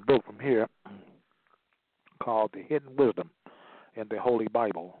reading a book from here called The Hidden Wisdom in the Holy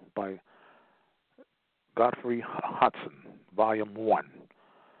Bible by Godfrey Hodson, Volume 1.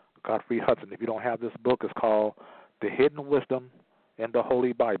 Godfrey Hudson. If you don't have this book, it's called The Hidden Wisdom in the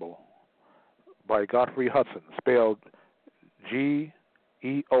Holy Bible by Godfrey Hudson, spelled Geoffrey.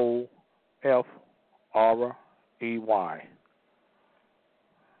 Geoffrey. Hodson,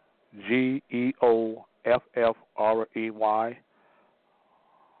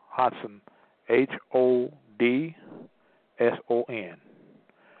 Hodson. Hodson.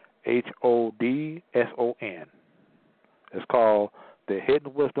 It's called The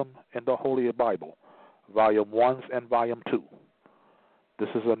Hidden Wisdom in the Holy Bible, Volume 1 and Volume 2. This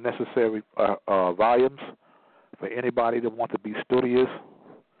is a necessary volumes for anybody that wants to be studious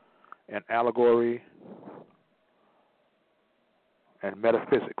in allegory and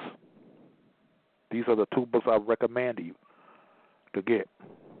metaphysics. These are the two books I recommend you to get.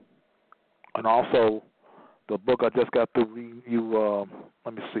 And also, the book I just got to read you,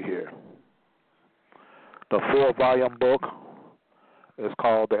 let me see here. The 4-volume book is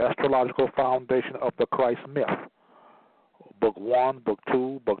called The Astrological Foundation of the Christ Myth. Book 1, Book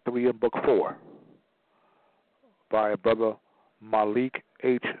 2, Book 3, and Book 4 by Brother Malik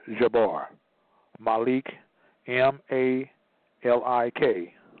H. Jabbar. Malik, M-A-L-I-K.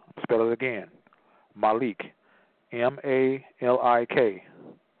 Spell it again. Malik, M-A-L-I-K.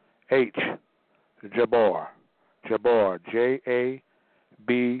 H. Jabbar. Jabbar, J-A-B-B-A-R.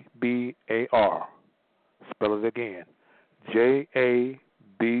 Spell it again. J-A-B-B-A-R.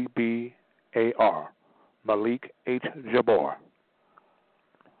 Malik H. Jabbar.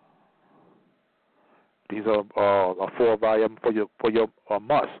 These are a 4-volume for your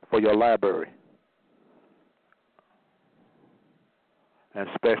must for your library, and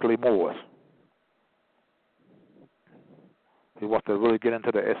especially Moore's. He wants to really get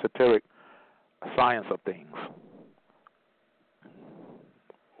into the esoteric science of things,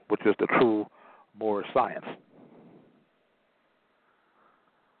 which is the true Moorish science.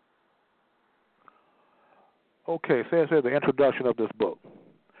 Okay, says here the introduction of this book.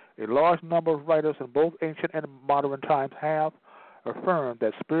 A large number of writers in both ancient and modern times have affirmed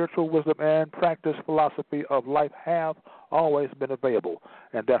that spiritual wisdom and practice philosophy of life have always been available,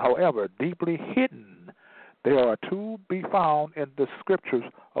 and that, however, deeply hidden, they are to be found in the scriptures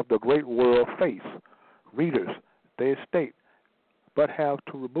of the great world faith. Readers, they state, but have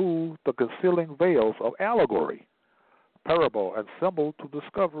to remove the concealing veils of allegory, parable, and symbol to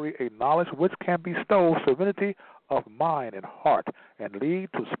discover a knowledge which can bestow serenity of mind and heart and lead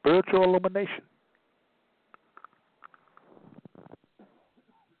to spiritual illumination.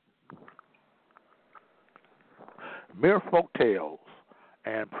 Mere folk tales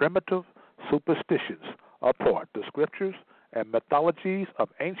and primitive superstitions apart, the scriptures and mythologies of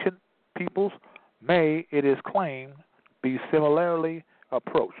ancient peoples may, it is claimed, be similarly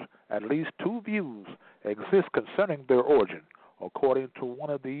approached. At least two views exist concerning their origin. According to one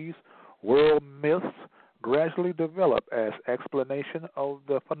of these, world myths gradually develop as explanation of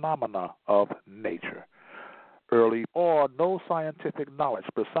the phenomena of nature. Early or no scientific knowledge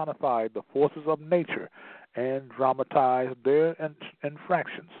personified the forces of nature and dramatized their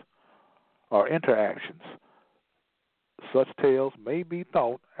infractions or interactions. Such tales may be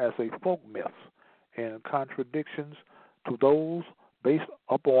thought as a folk myth in contradictions to those based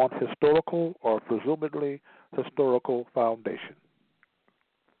upon historical or presumably historical foundation.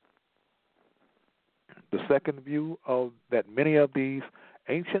 The second view of that many of these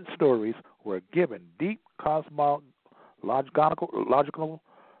ancient stories were given deep cosmological,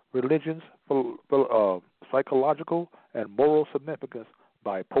 religions, psychological, and moral significance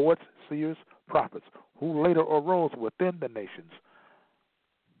by poets, seers, prophets, who later arose within the nations.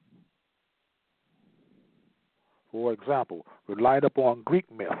 For example, relied upon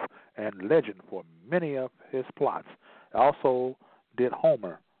Greek myth and legend for many of his plots. Also did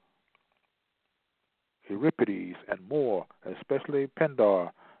Homer, Euripides, and more, especially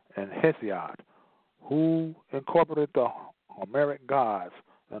Pindar and Hesiod, who incorporated the Homeric gods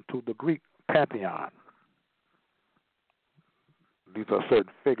into the Greek pantheon. These are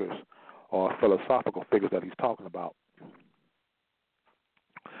certain figures or philosophical figures that he's talking about.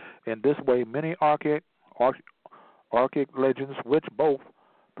 In this way, many archaic legends, which both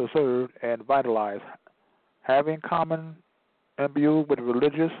preserved and vitalized, having common imbued with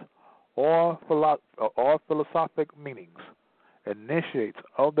religious or philosophic meanings, initiates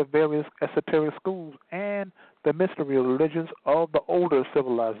of the various esoteric schools and the mystery religions of the older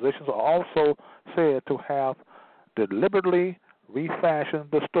civilizations are also said to have deliberately refashioned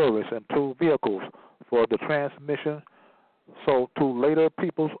the stories into vehicles for the transmission so to later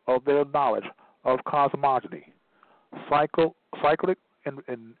peoples of their knowledge of cosmogony, cyclic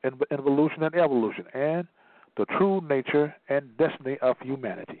involution and evolution, and the true nature and destiny of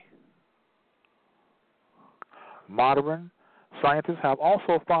humanity. Modern scientists have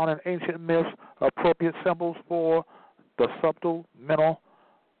also found in ancient myths appropriate symbols for the subtle mental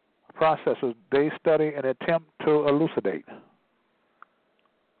processes they study and attempt to elucidate.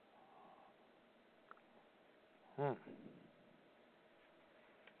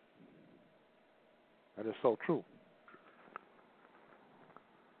 That is so true.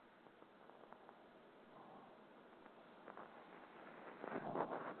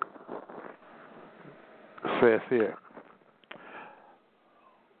 It says here,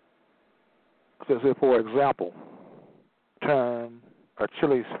 for example, term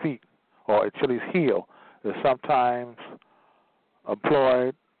Achilles' feet or Achilles' heel is sometimes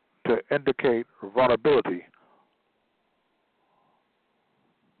employed to indicate vulnerability.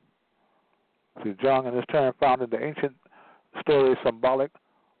 See, Jung in this term found in the ancient stories symbolic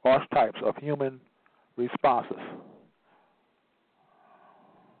archetypes of human responses.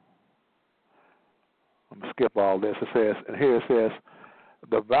 I'm going to skip all this. It says, and here it says,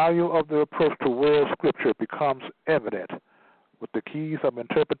 the value of the approach to world scripture becomes evident with the keys of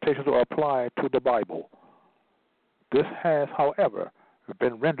interpretations are applied to the Bible. This has, however,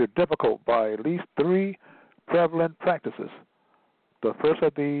 been rendered difficult by at least three prevalent practices. The first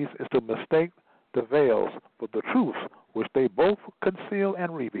of these is to mistake the veils for the truths which they both conceal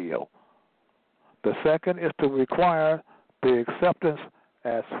and reveal. The second is to require the acceptance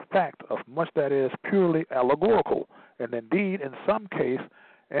as fact of much that is purely allegorical and indeed in some case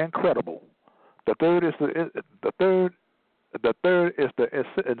incredible. The third is the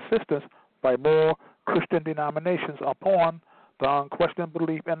insistence by more Christian denominations upon the unquestioned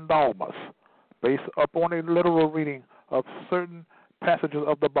belief in dogmas based upon a literal reading of certain passages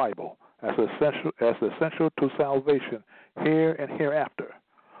of the Bible as essential to salvation here and hereafter.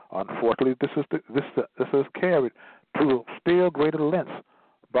 Unfortunately, this is carried to still greater lengths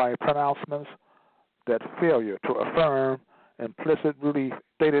by pronouncements that failure to affirm implicit belief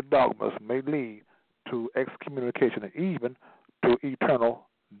stated dogmas may lead to excommunication and even to eternal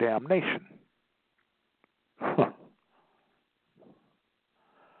damnation.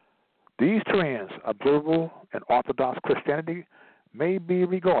 These trends, observable in Orthodox Christianity, may be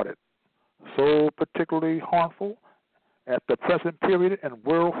regarded so particularly harmful at the present period in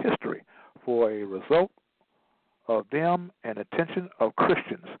world history for a result of them and attention of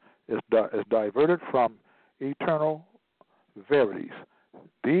Christians is diverted from eternal verities.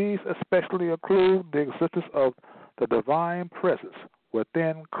 These especially include the existence of the divine presence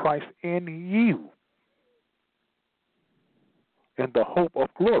within Christ in you in the hope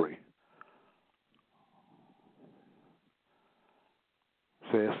of glory.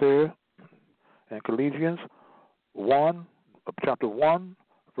 Says here in Colossians 1, chapter 1,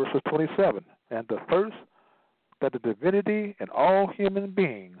 verses 27, and the first, that the divinity in all human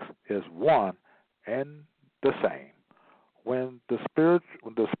beings is one and the same. When the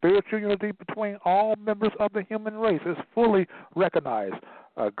spiritual unity between all members of the human race is fully recognized,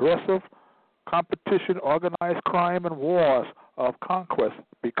 aggressive competition, organized crime, and wars of conquest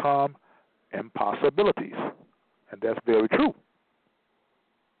become impossibilities. And that's very true.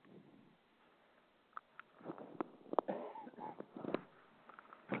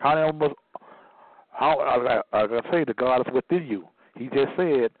 How I say the God is within you. He just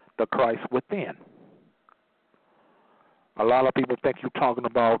said the Christ within. A lot of people think you're talking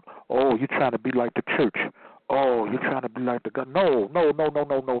about, oh, you're trying to be like the church. Oh, you're trying to be like the God. No.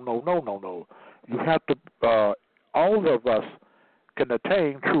 You have to, all of us can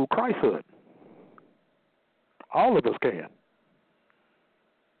attain true Christhood. All of us can.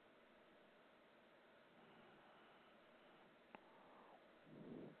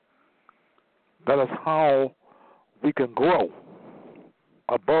 That is how we can grow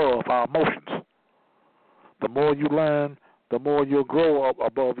above our emotions. The more you learn, the more you'll grow up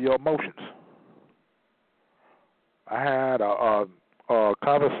above your emotions. I had a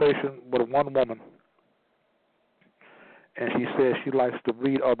conversation with one woman, and she said she likes to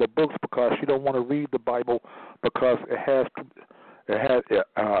read other books because she don't want to read the Bible because it's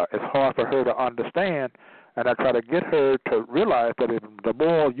hard for her to understand. And I try to get her to realize that the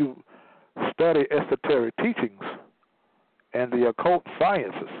more you study esoteric teachings and the occult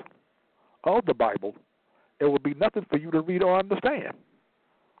sciences of the Bible, it will be nothing for you to read or understand.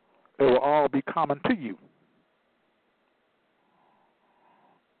 It will all be common to you.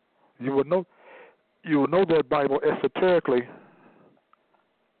 You will know that Bible esoterically,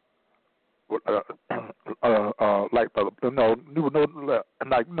 know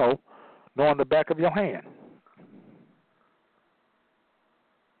on the back of your hand.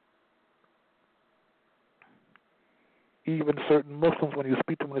 Even certain Muslims, when you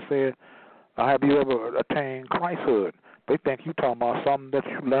speak to them, they say Or have you ever attained Christhood? They think you talking about something that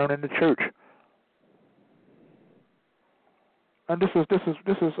you learn in the church. And this is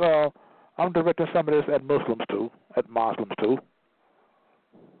I'm directing some of this at Muslims too,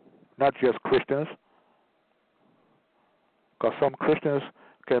 not just Christians, because some Christians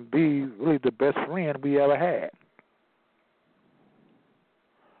can be really the best friend we ever had.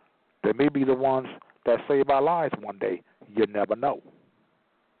 They may be the ones that save our lives one day. You never know.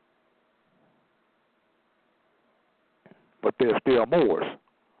 But they're still Moors.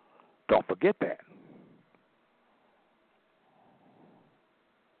 Don't forget that.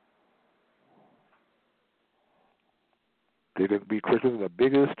 They can be Christians in the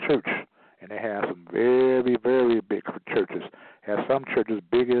biggest church, and they have some very, very big churches. Have some churches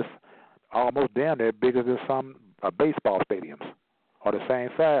biggest, almost damn near bigger than some baseball stadiums, or the same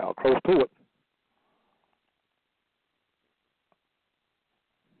size, or close to it.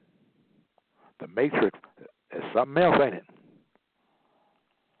 The Matrix is something else, ain't it?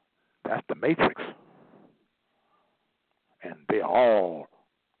 That's the Matrix. And they're all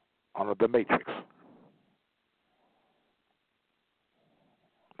under the Matrix.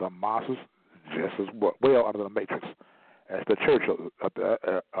 The Mosses just as well under the Matrix as the church,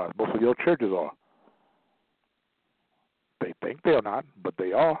 most of your churches are. They think they're not, but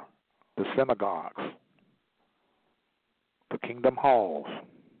they are. The synagogues, the kingdom halls,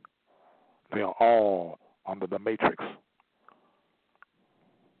 they are all under the Matrix.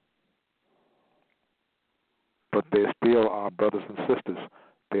 But they still are brothers and sisters.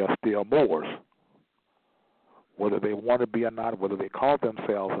 They are still Moors, whether they want to be or not, whether they call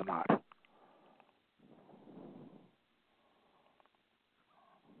themselves or not.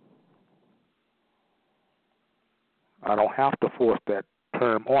 I don't have to force that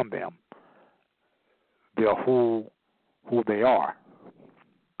term on them. They're who they are,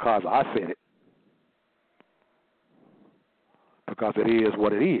 because I said it, because it is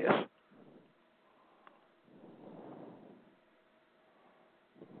what it is.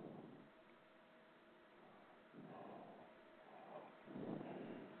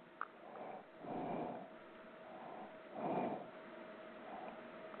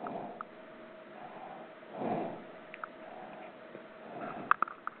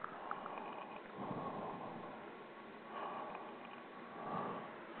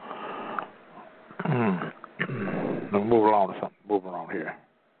 Let's move along to something. Move around here.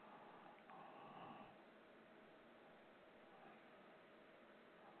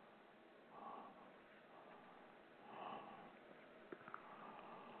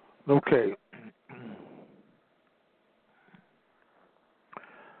 Okay.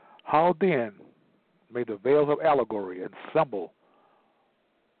 How then may the veils of allegory and symbol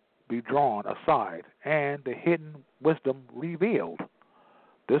be drawn aside and the hidden wisdom revealed?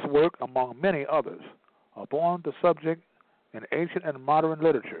 This work, among many others, upon the subject in ancient and modern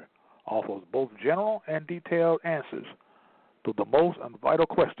literature, offers both general and detailed answers to the most and vital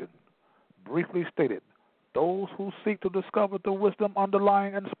question. Briefly stated, those who seek to discover the wisdom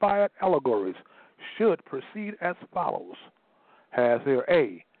underlying inspired allegories should proceed as follows. Has here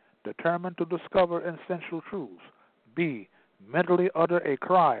A, determined to discover essential truths. B, mentally utter a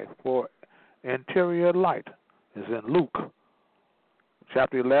cry for interior light, as in Luke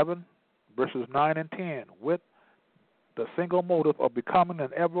chapter 11, verses 9 and 10, with the single motive of becoming an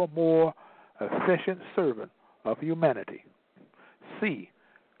ever more efficient servant of humanity. C,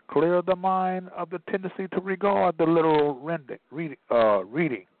 clear the mind of the tendency to regard the literal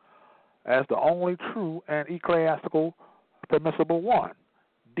reading as the only true and ecclesiastical permissible one.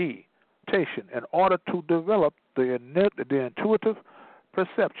 D, in order to develop the intuitive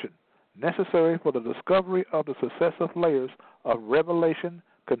perception necessary for the discovery of the successive layers of revelation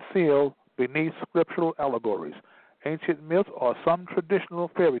concealed beneath scriptural allegories, ancient myths, or some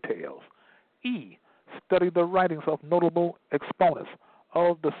traditional fairy tales. E, study the writings of notable exponents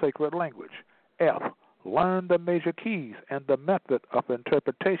of the sacred language. F, learn the major keys and the method of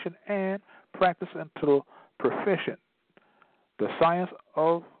interpretation and practice until proficient the science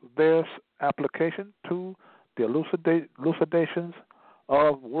of their application to the elucidations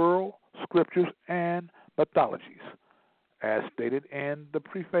of world scriptures and mythologies. As stated in the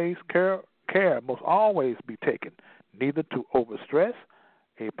preface, care must always be taken, neither to overstress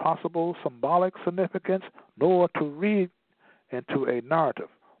a possible symbolic significance nor to read into a narrative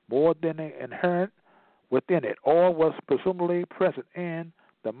more than inherent within it or was presumably present in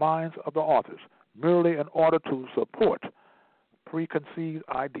the minds of the authors, merely in order to support preconceived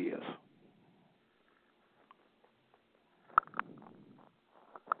ideas.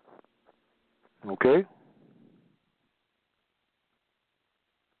 Okay?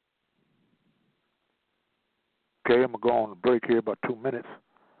 Okay, I'm going to go on a break here about 2 minutes.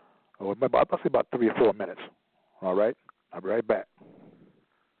 Or maybe, I'll say about 3 or 4 minutes. All right? I'll be right back.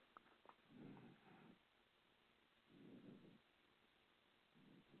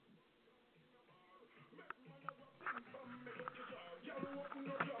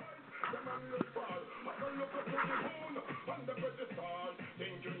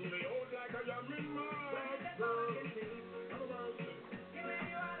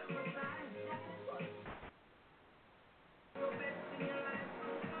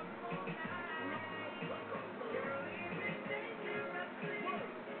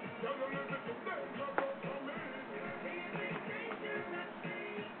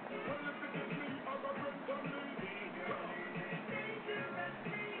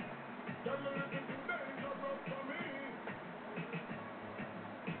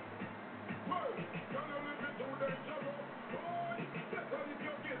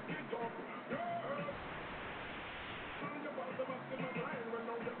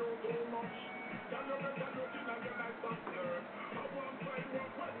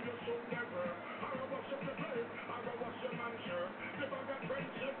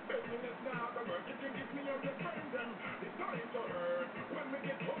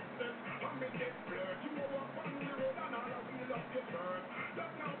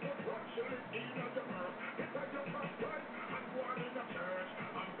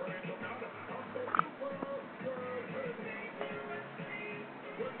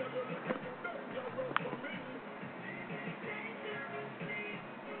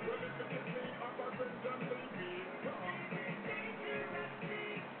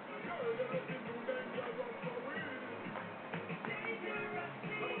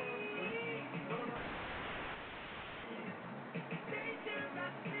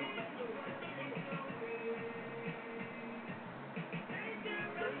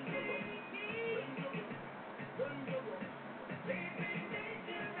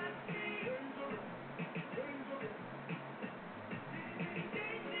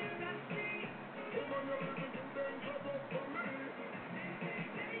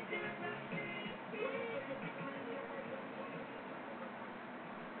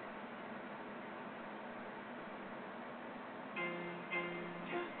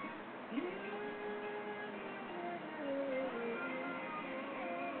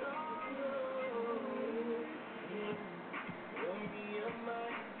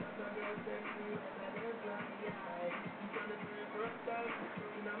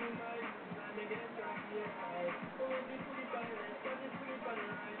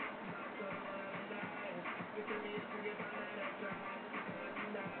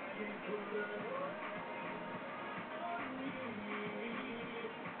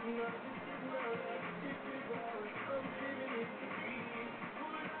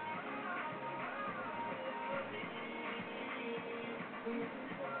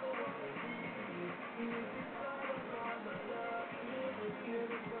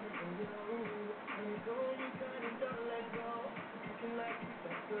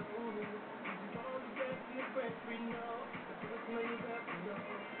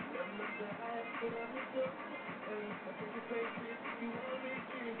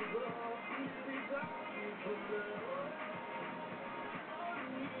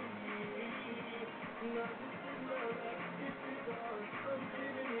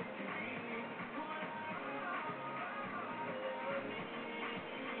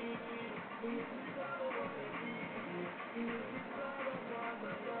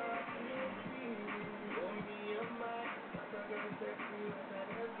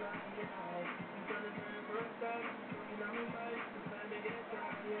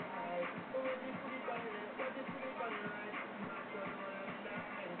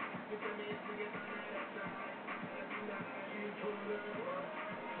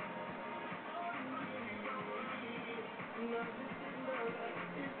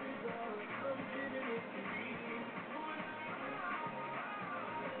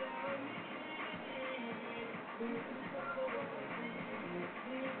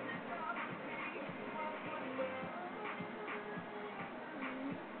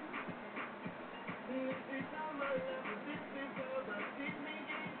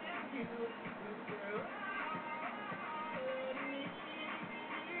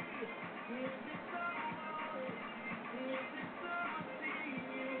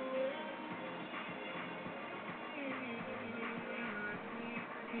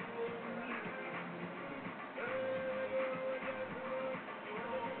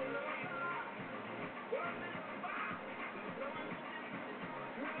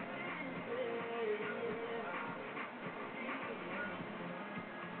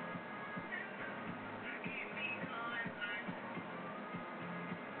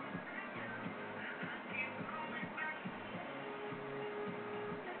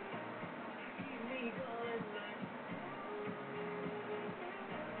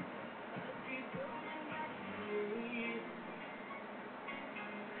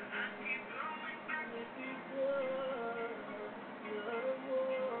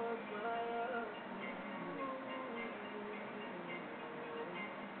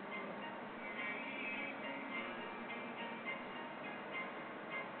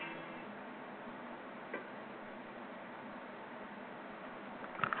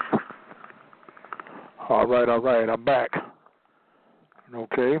 All right, I'm back.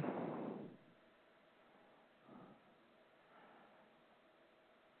 Okay.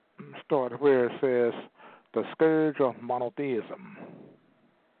 Start where it says the scourge of monotheism.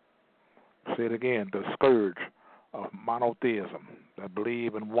 Say it again, the scourge of monotheism. I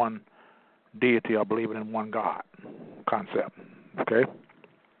believe in one deity, I believe in one God concept. Okay?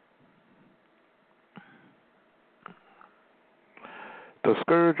 The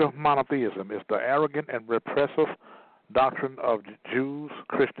scourge of monotheism is the arrogant and repressive doctrine of Jews,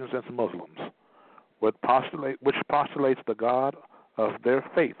 Christians, and Muslims, which postulates the God of their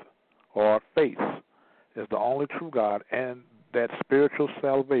faith or faiths is the only true God, and that spiritual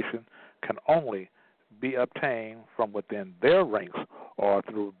salvation can only be obtained from within their ranks or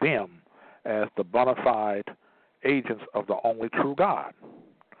through them as the bona fide agents of the only true God.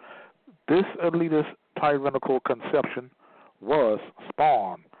 This elitist tyrannical conception was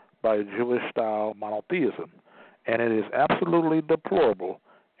spawned by Jewish-style monotheism, and it is absolutely deplorable,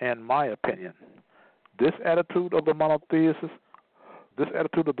 in my opinion. This attitude of the monotheists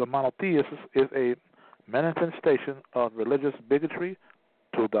is a manifestation of religious bigotry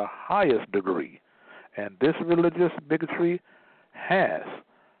to the highest degree, and this religious bigotry has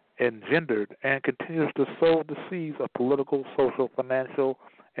engendered and continues to sow the seeds of political, social, financial,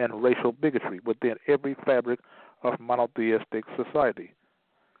 and racial bigotry within every fabric of monotheistic society.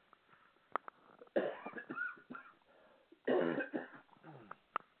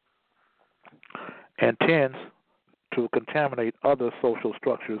 And tends to contaminate other social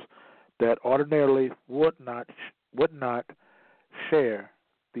structures that ordinarily would not share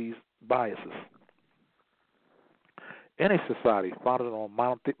these biases. Any society founded on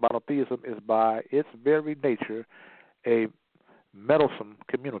monotheism is by its very nature a meddlesome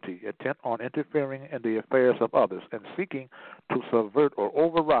community intent on interfering in the affairs of others and seeking to subvert or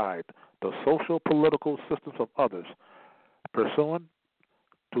override the social political systems of others, pursuant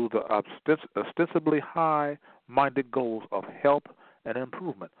to the ostensibly high-minded goals of help and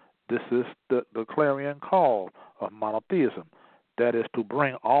improvement. This is the clarion call of monotheism, that is to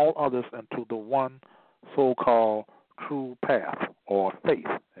bring all others into the one so-called true path or faith,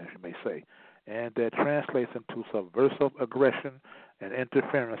 as you may say, and that translates into subversive aggression and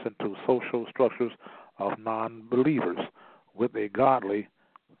interference into social structures of non-believers with a godly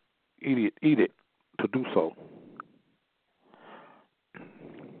edict to do so.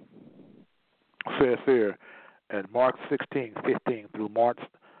 Says here at Mark 16:15 through Mark,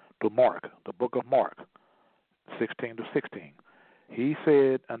 the book of Mark 16-16. He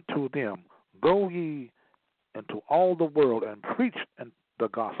said unto them, Go ye into all the world and preach the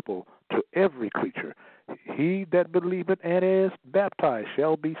gospel to every creature. He that believeth and is baptized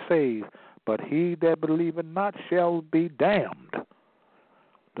shall be saved, but he that believeth not shall be damned.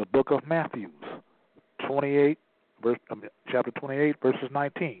 The book of Matthew, chapter 28, verses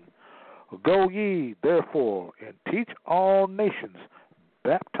 19. Go ye, therefore, and teach all nations,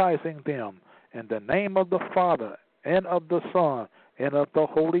 baptizing them in the name of the Father, and of the Son, and of the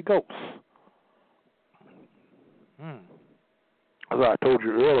Holy Ghost. As I told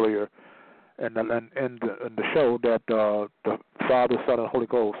you earlier in the show that the Father, Son, and Holy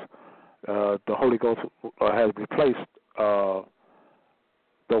Ghost, the Holy Ghost has replaced the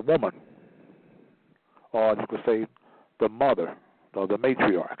woman, or you could say the mother, or the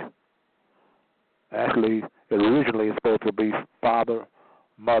matriarch. Actually, it originally is supposed to be father,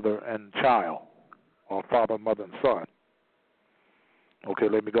 mother, and child, or father, mother, and son. Okay,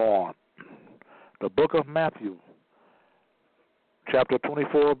 let me go on. The book of Matthew, chapter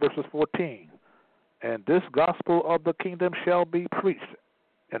 24, verses 14. And this gospel of the kingdom shall be preached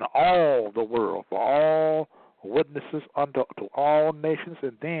in all the world for all witnesses unto all nations,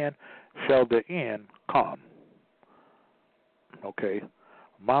 and then shall the end come. Okay,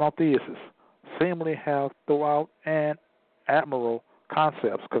 monotheists seemingly have throughout and admirable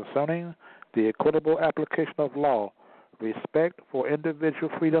concepts concerning the equitable application of law, respect for individual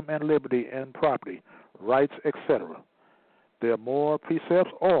freedom and liberty and property, rights, etc. Their moral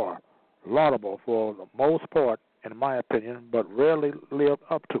precepts are laudable for the most part, in my opinion, but rarely lived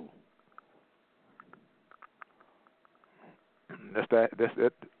up to. That's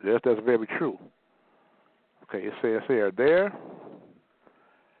very true. Okay, it says here, there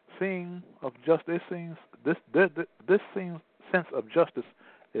scene of justice this sense of justice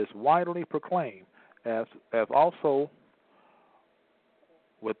is widely proclaimed as also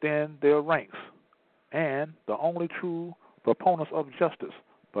within their ranks, and the only true proponents of justice,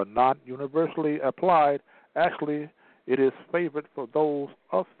 but not universally applied. Actually, it is favored for those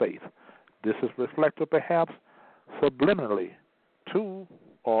of faith. This is reflected perhaps subliminally to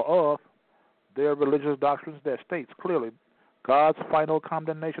or of their religious doctrines that states clearly God's final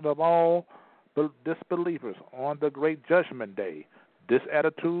condemnation of all disbelievers on the great judgment day. This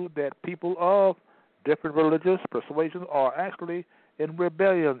attitude that people of different religious persuasions are actually in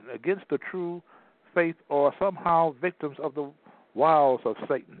rebellion against the true faith or somehow victims of the wiles of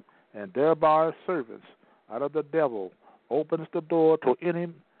Satan and thereby servants out of the devil opens the door to any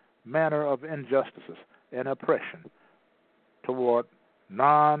manner of injustices and oppression toward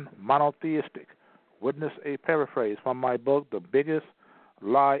non-monotheistic. Witness a paraphrase from my book, The Biggest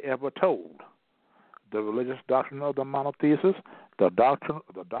Lie Ever Told. The religious doctrine of the monotheists, the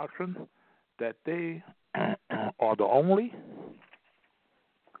doctrine that they are the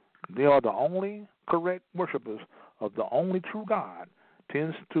only correct worshipers of the only true God,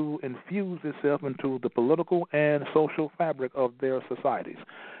 tends to infuse itself into the political and social fabric of their societies.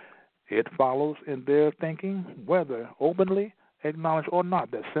 It follows in their thinking, whether openly acknowledged or not,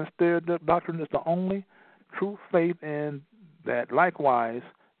 that since their doctrine is the only true faith, and that likewise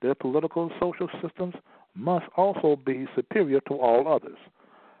their political and social systems must also be superior to all others.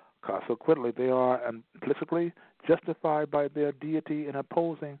 Consequently, they are implicitly justified by their deity in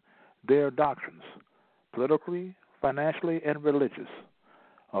opposing their doctrines, politically, financially, and religious,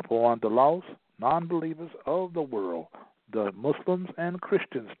 upon the lost non-believers of the world. The Muslims and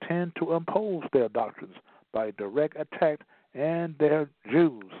Christians tend to impose their doctrines by direct attack, and their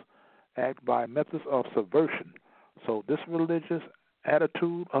Jews act by methods of subversion. So this religious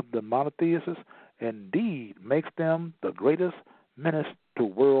attitude of the monotheists indeed makes them the greatest menace to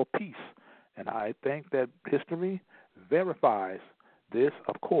world peace. And I think that history verifies this.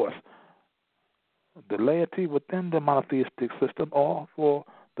 Of course, the laity within the monotheistic system are, for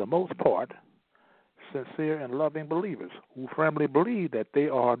the most part, sincere and loving believers who firmly believe that they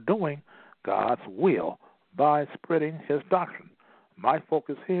are doing God's will by spreading his doctrine. My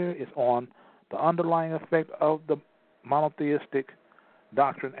focus here is on the underlying effect of the monotheistic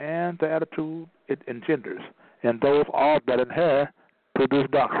doctrine and the attitude it engenders in those all that inherit to this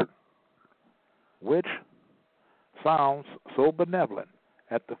doctrine, which sounds so benevolent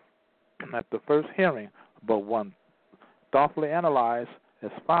at the first hearing, but when thoughtfully analyzed,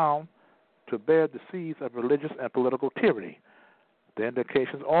 is found to bear the seeds of religious and political tyranny. The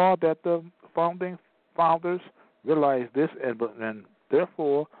indications are that the founders realized this and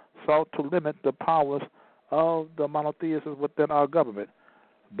therefore sought to limit the powers of the monotheists within our government,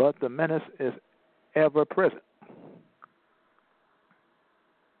 but the menace is ever present.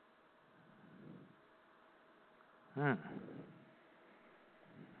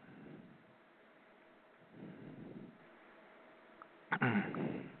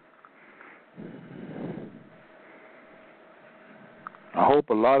 I hope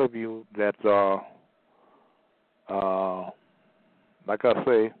a lot of you that like I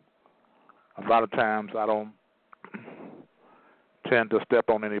say, a lot of times I don't tend to step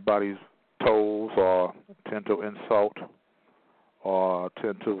on anybody's toes or tend to insult or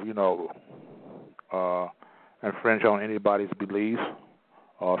tend to, infringe on anybody's beliefs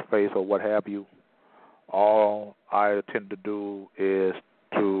or faith or what have you. All I tend to do is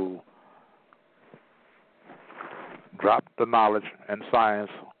to drop the knowledge and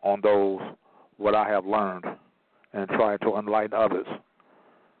science on those what I have learned and try to enlighten others,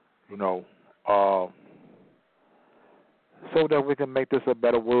 so that we can make this a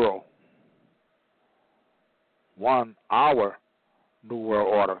better world. Our new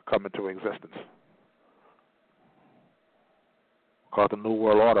world order come into existence. Because the new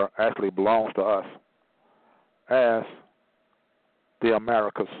world order actually belongs to us as the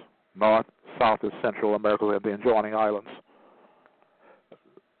Americas, North, South, and Central America, and the adjoining islands.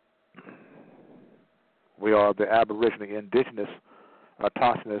 We are the Aboriginal, indigenous,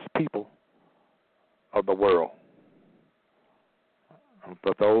 autonomous people of the world.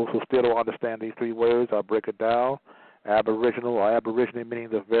 For those who still don't understand these three words, I'll break it down. Aboriginal or Aborigine meaning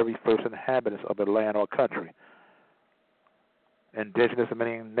the very first inhabitants of the land or country. Indigenous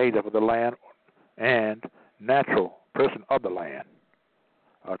meaning native of the land, and natural person of the land.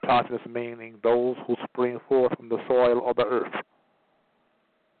 Autonomous meaning those who spring forth from the soil of the earth.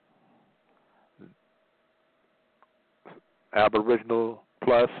 Aboriginal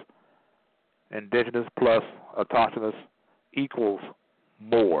plus indigenous plus autonomous equals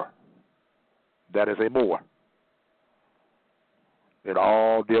more. That is a more. It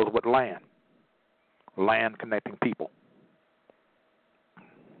all deals with land connecting people.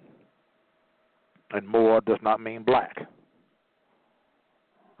 And more does not mean black.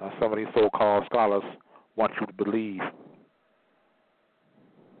 Some of these so-called scholars want you to believe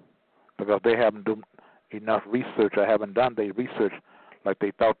because they haven't done enough research or haven't done their research like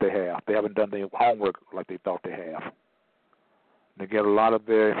they thought they have. They haven't done their homework like they thought they have. They get a lot of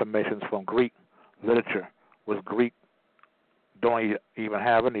their information from Greek literature, which Greek don't even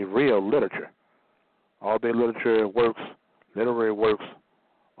have any real literature. All their literature works, literary works,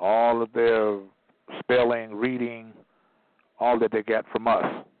 all of their spelling, reading, all that they got from us.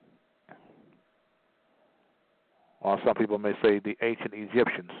 Or some people may say the ancient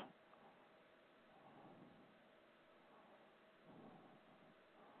Egyptians.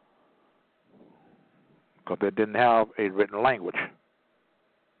 Because they didn't have a written language.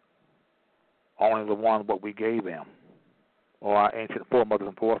 Only the one what we gave them, or our ancient foremothers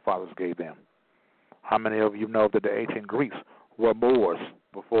and forefathers gave them. How many of you know that the ancient Greeks were Moors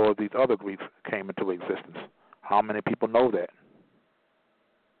before these other Greeks came into existence? How many people know that?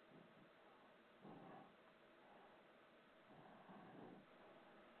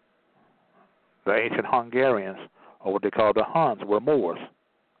 The ancient Hungarians, or what they call the Huns, were Moors.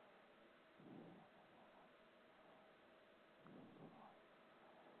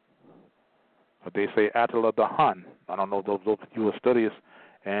 But they say Attila the Hun. I don't know those of you who are studious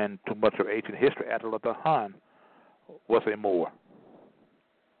and too much of ancient history. Attila the Hun was a Moor.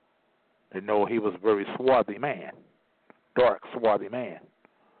 They know he was a very swarthy man, dark, swarthy man,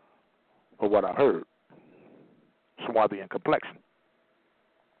 for what I heard, swarthy in complexion.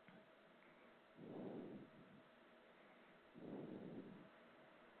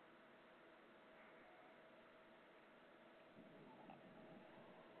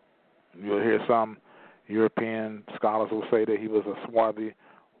 You'll hear some European scholars who say that he was a swarthy,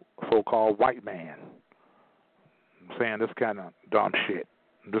 so-called white man, saying this kind of dumb shit,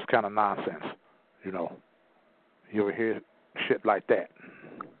 this kind of nonsense, you know. You ever hear shit like that?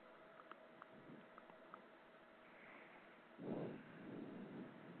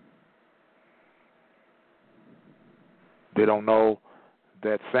 They don't know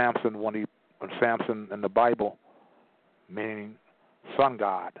that Samson, when Samson in the Bible, meaning sun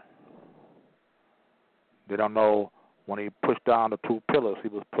god, they don't know when he pushed down the two pillars, he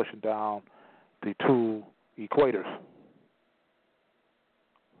was pushing down the two equators.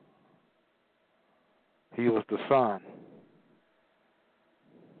 He was the sun.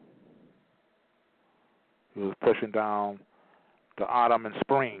 He was pushing down the autumn and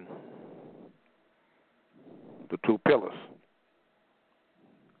spring, the two pillars.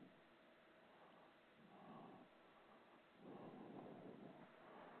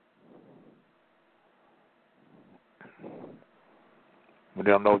 We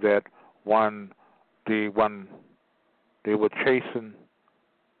don't know that when they were chasing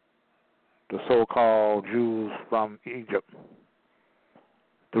the so-called Jews from Egypt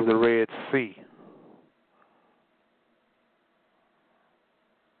through the Red Sea.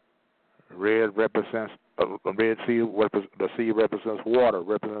 Red represents the Red Sea. The sea represents water,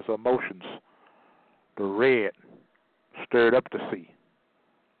 represents emotions. The red stirred up the sea.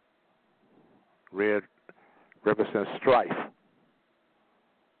 Red represents strife.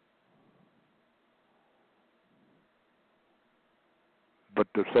 But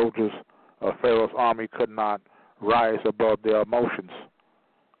the soldiers of Pharaoh's army could not rise above their emotions.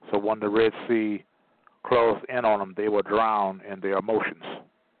 So when the Red Sea closed in on them, they were drowned in their emotions.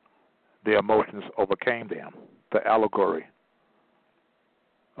 Their emotions overcame them. The allegory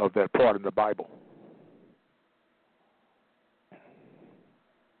of that part in the Bible.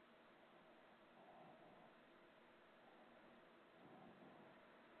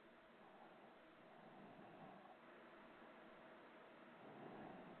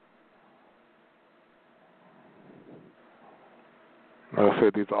 Like I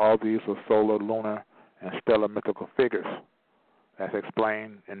said, all these are solar, lunar, and stellar mythical figures as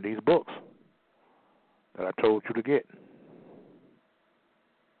explained in these books that I told you to get.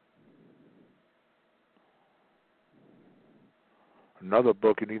 Another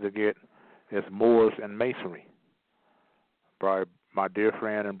book you need to get is Moors and Masonry by my dear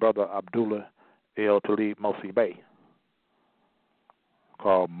friend and brother Abdullah El Talib Mosi Bey,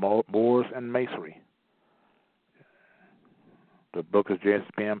 called Moors and Masonry. The book is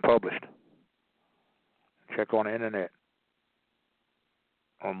just being published. Check on the internet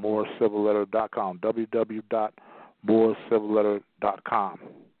on moorcivilletter.com, www.moorcivilletter.com.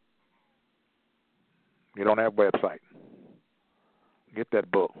 Get on that website. Get that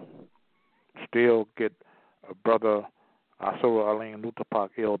book. Still get Brother Asura Aline Nutapak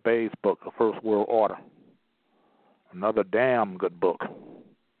El Bey's book, The First World Order. Another damn good book.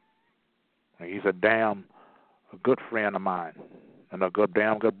 He's a damn good friend of mine and a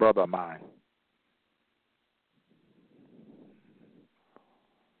damn good brother of mine.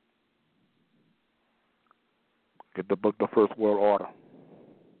 Get the book, The First World Order.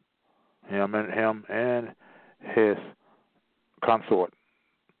 Him and his consort,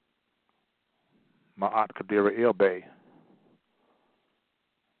 Ma'at Kadira Ilbay, is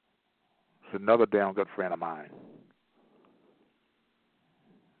another damn good friend of mine.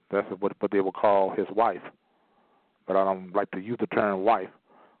 That's what they would call his wife. But I don't like to use the term wife,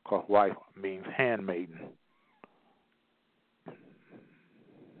 because wife means handmaiden.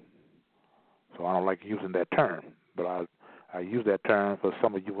 So I don't like using that term. But I use that term for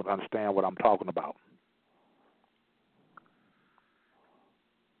some of you would understand what I'm talking about.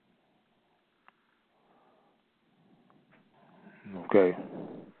 Okay.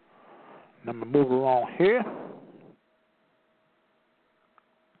 Let me move along here.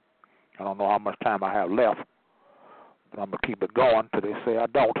 I don't know how much time I have left, but I'm going to keep it going till they say I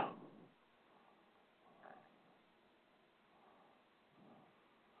don't.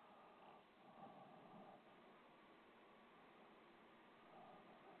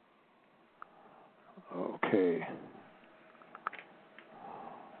 Okay.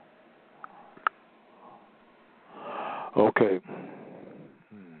 Okay.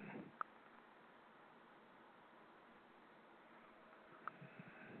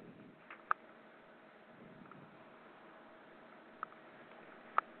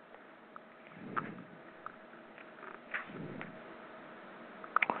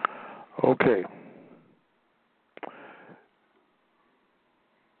 Okay.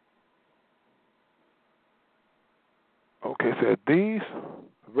 Okay, said these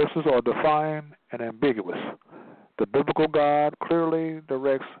verses are defined and ambiguous. The biblical God clearly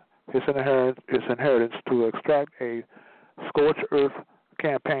directs his inheritance to extract a scorched earth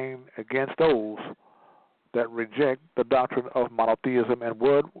campaign against those that reject the doctrine of monotheism and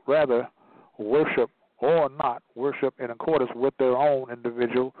would rather worship or not worship in accordance with their own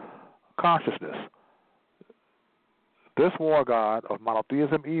individual consciousness. This war god of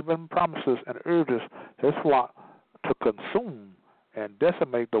monotheism even promises and urges his flock to consume and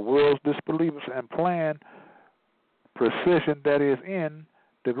decimate the world's disbelievers and plan precision that is in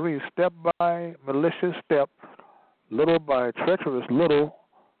degree, step by malicious step, little by treacherous little,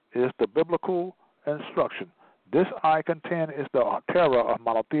 is the biblical instruction. This, I contend, is the terror of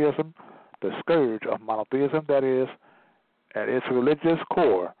monotheism, the scourge of monotheism that is, at its religious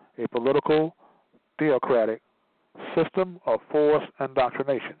core, a political, theocratic system of forced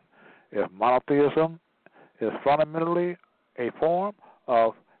indoctrination. If monotheism is fundamentally a form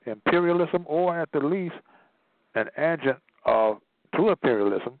of imperialism, or at the least an agent of to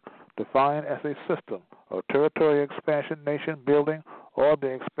imperialism, defined as a system of territorial expansion, nation building, or the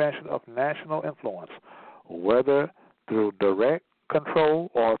expansion of national influence, whether through direct control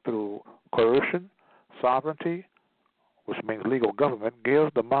or through coercion, sovereignty, which means legal government,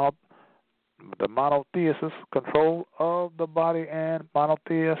 gives the monotheist control of the body, and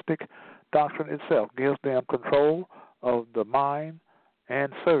monotheistic doctrine itself gives them control of the mind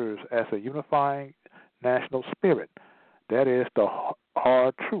and serves as a unifying national spirit. That is the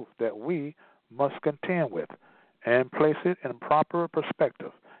hard truth that we must contend with and place it in proper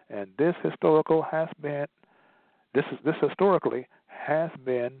perspective. And this historically has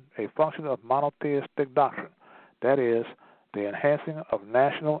been a function of monotheistic doctrine. That is the enhancing of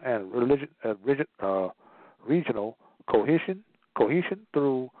national and regional cohesion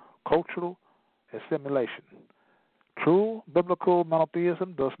through cultural assimilation. True biblical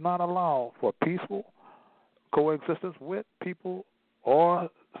monotheism does not allow for peaceful coexistence with people or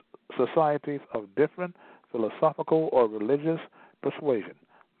societies of different philosophical or religious persuasion.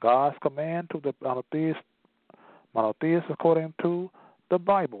 God's command to the monotheists according to the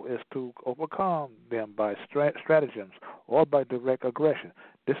Bible is to overcome them by stratagems or by direct aggression.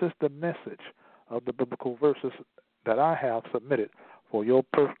 This is the message of the biblical verses that I have submitted for your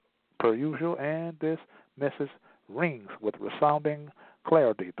perusal, and this message rings with resounding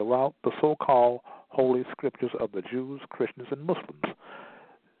clarity throughout the so-called holy scriptures of the Jews, Christians, and Muslims.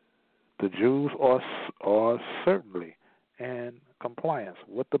 The Jews are certainly in compliance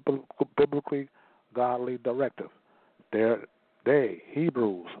with the biblically godly directive. They,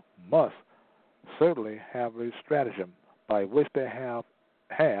 Hebrews, must certainly have a stratagem by which they have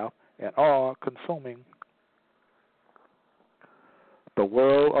and are consuming the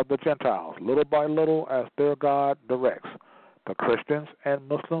world of the Gentiles, little by little, as their God directs. The Christians and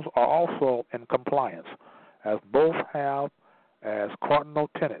Muslims are also in compliance, as both have as cardinal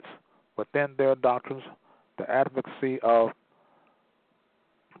tenets within their doctrines the advocacy of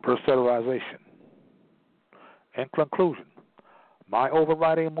presbyterization. In conclusion, my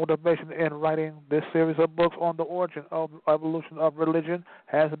overriding motivation in writing this series of books on the origin of evolution of religion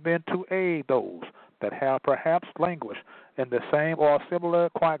has been to aid those that have perhaps languished in the same or similar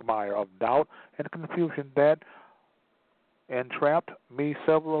quagmire of doubt and confusion that entrapped me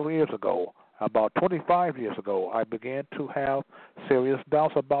several years ago. About 25 years ago, I began to have serious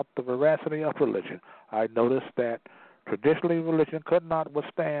doubts about the veracity of religion. I noticed that traditionally religion could not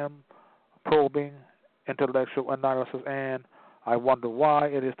withstand probing intellectual analysis, and I wonder why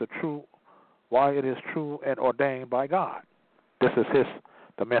it is true and ordained by God. This is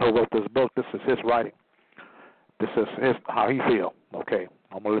the man who wrote this book. This is his writing. This is how he feel. Okay,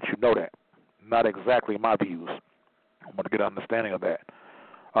 I'm gonna let you know that. Not exactly my views. I'm gonna get an understanding of that.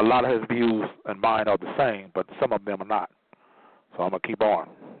 A lot of his views and mine are the same, but some of them are not. So I'm gonna keep on.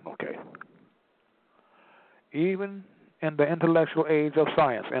 Okay. Even in the intellectual age of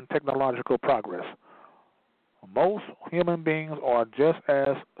science and technological progress, most human beings are just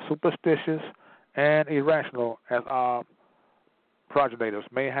as superstitious and irrational as our progenitors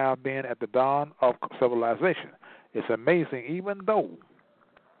may have been at the dawn of civilization. It's amazing, even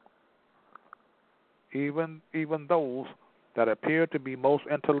those that appear to be most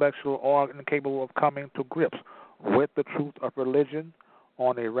intellectual are incapable of coming to grips with the truth of religion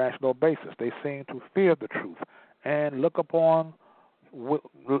on a rational basis. They seem to fear the truth and look upon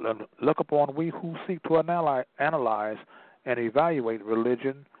we who seek to analyze and evaluate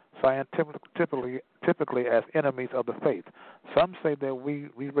religion typically as enemies of the faith. Some say that we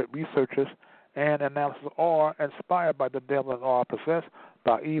researchers and analysis are inspired by the devil and are possessed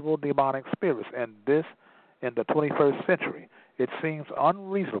by evil demonic spirits, and this in the 21st century. It seems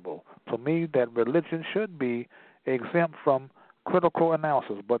unreasonable to me that religion should be exempt from critical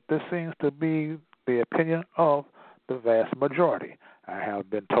analysis, but this seems to be the opinion of the vast majority. I have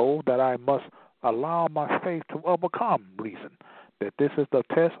been told that I must allow my faith to overcome reason, that this is the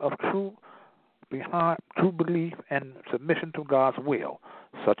test of true belief and submission to God's will.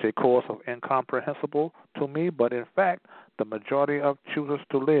 Such a course is incomprehensible to me, but in fact, the majority of choosers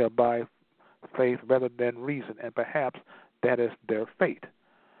to live by faith rather than reason, and perhaps that is their fate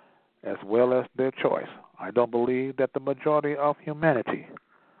as well as their choice. I don't believe that the majority of humanity,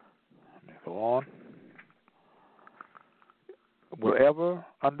 let me go on, will ever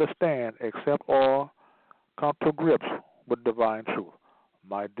understand, accept, or come to grips with divine truth.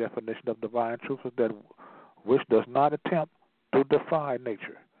 My definition of divine truth is that which does not attempt to defy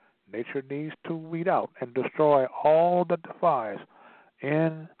nature. Nature needs to weed out and destroy all that defies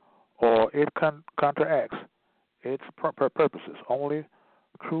in or it counteracts its purposes. Only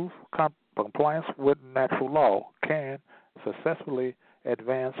truth, compliance with natural law can successfully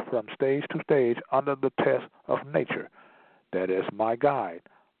advance from stage to stage under the test of nature. That is my guide.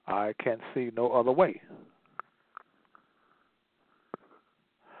 I can see no other way.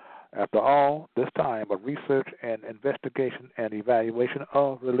 After all this time of research and investigation and evaluation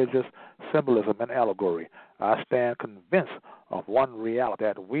of religious symbolism and allegory, I stand convinced of one reality,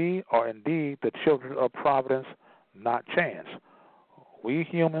 that we are indeed the children of providence, not chance. We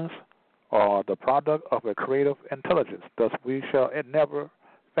humans are the product of a creative intelligence, thus we shall never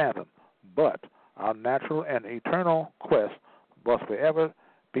fathom. But our natural and eternal quest must forever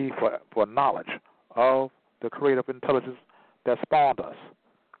be for knowledge of the creative intelligence that spawned us.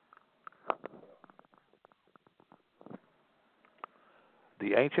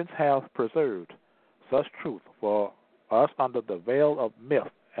 The ancients have preserved such truth for us under the veil of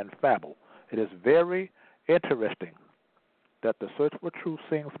myth and fable. It is very interesting that the search for truth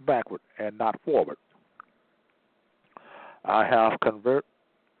seems backward and not forward. I have covered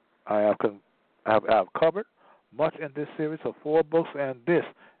much in this series of 4 books, and this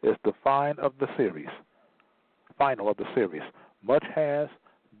is the final of the series. Much has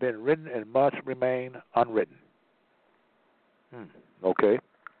been written and much remain unwritten. Okay.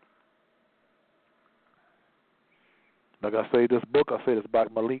 Like I say, this book, it's by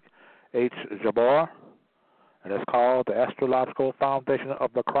Malik H. Jabbar, and it's called The Astrological Foundation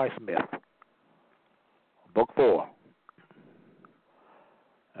of the Christ Myth. Book 4.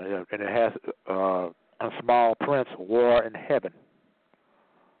 And it has a small print, War in Heaven.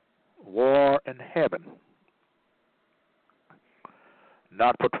 War in Heaven.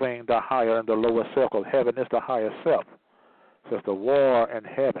 Not portraying the higher and the lower self, because heaven is the higher self. So it's the war in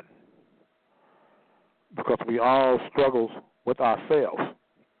heaven. Because we all struggle with ourselves.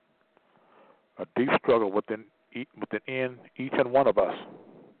 A deep struggle within each and one of us.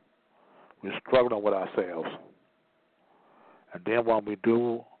 We're struggling with ourselves. And then when we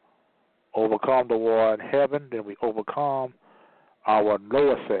do overcome the war in heaven, then we overcome our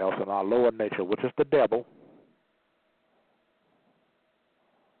lower selves and our lower nature, which is the devil.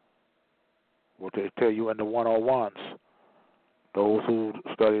 What they tell you in the 101s. Those who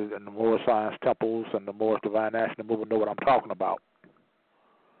study in the Moorish Science Temples and the Moorish Divine National Movement know what I'm talking about.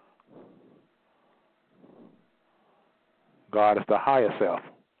 God is the higher self.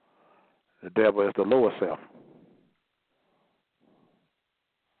 The devil is the lower self.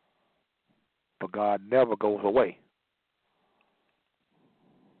 But God never goes away.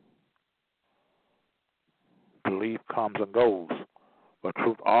 Belief comes and goes, but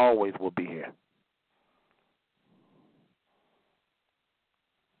truth always will be here.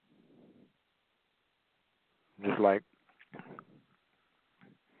 Just like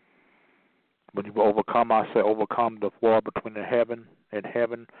when you overcome, I say, overcome the war between the heaven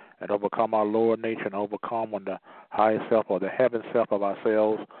and overcome our lower nature and overcome when the higher self or the heaven self of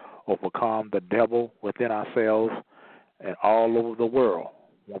ourselves overcome the devil within ourselves and all over the world.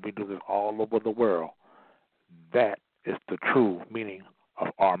 When we do this all over the world, that is the true meaning of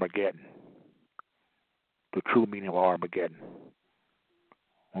Armageddon. The true meaning of Armageddon.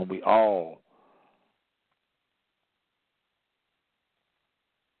 When we all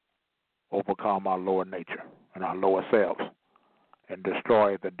overcome our lower nature and our lower selves and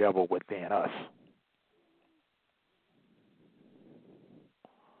destroy the devil within us.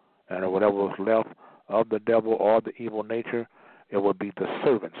 And whatever was left of the devil or the evil nature, it will be the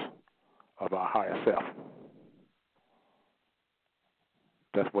servants of our higher self.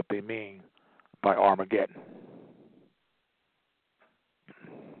 That's what they mean by Armageddon.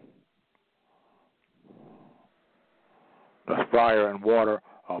 The fire and water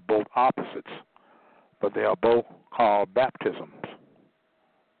are both opposites, but they are both called baptisms.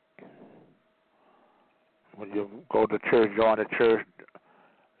 When you go to church, join the church,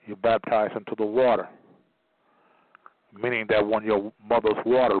 you baptize into the water, meaning that when your mother's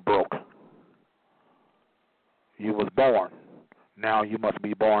water broke, you was born. Now you must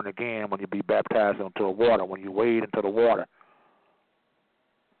be born again when you be baptized into the water, when you wade into the water.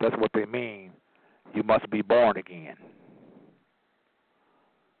 That's what they mean. You must be born again.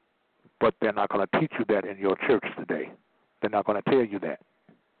 But they're not going to teach you that in your church today. They're not going to tell you that.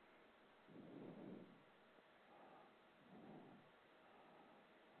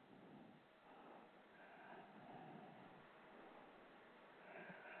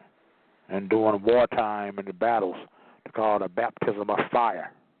 And during wartime in the battles, they call it a baptism of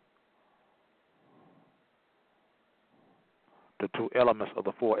fire. The two elements of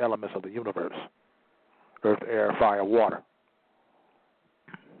the four elements of the universe: earth, air, fire, water.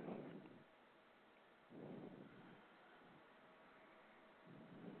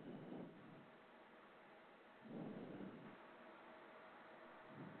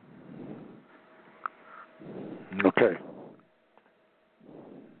 Okay.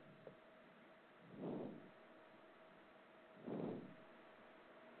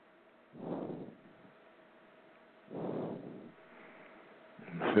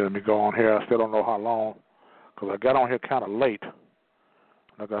 So let me go on here. I still don't know how long, because I got on here kind of late.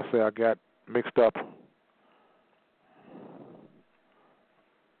 Like I said, I got mixed up.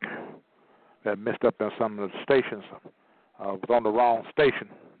 Got mixed up in some of the stations. I was on the wrong station,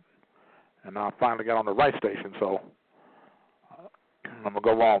 and I finally got on the right station. So I'm gonna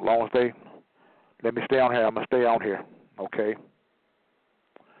go on. Long as they let me stay on here, I'm gonna stay on here. Okay.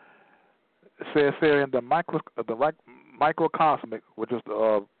 It says here in the microcosmic, which is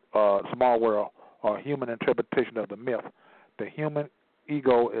the small world, or human interpretation of the myth, the human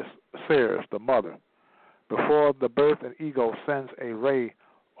ego is Ceres, the mother. Before the birth, an ego sends a ray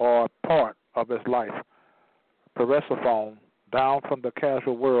or part of its life, Persephone, down from the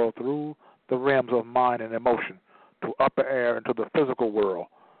causal world through the realms of mind and emotion to upper air into the physical world.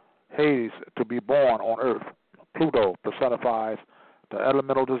 Hades, to be born on earth. Pluto personifies the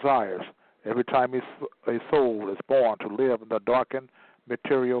elemental desires. Every time a soul is born to live in the darkened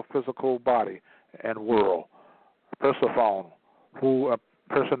material physical body and world. Persephone, who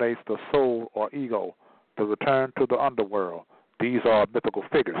impersonates the soul or ego, to return to the underworld. These are mythical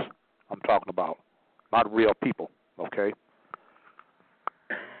figures I'm talking about, not real people, okay?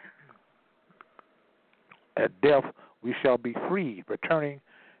 At death, we shall be freed, returning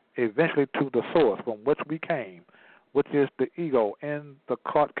eventually to the source from which we came, which is the ego in the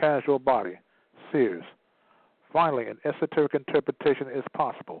casual body, Ceres. Finally, an esoteric interpretation is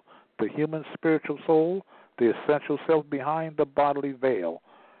possible. The human spiritual soul, the essential self behind the bodily veil,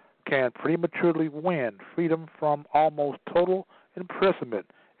 can prematurely win freedom from almost total imprisonment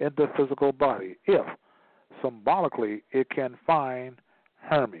in the physical body if, symbolically, it can find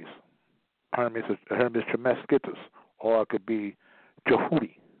Hermes Trismegistus, or it could be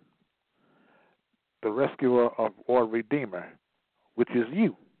Jehudi, the rescuer or redeemer, which is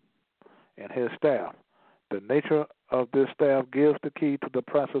you, and his staff. The nature of this staff gives the key to the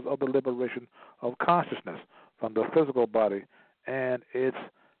process of the liberation of consciousness from the physical body and its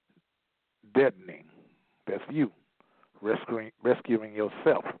deadening. That's you, rescuing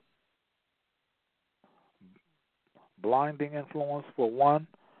yourself. Blinding influence for one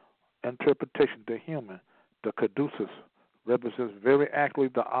interpretation, the human, the caduceus, represents very accurately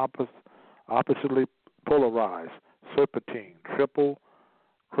the oppositely polarized, serpentine, triple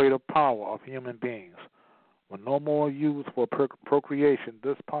creative power of human beings. When no more used for procreation,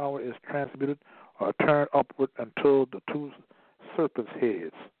 this power is transmuted or turned upward until the two serpents'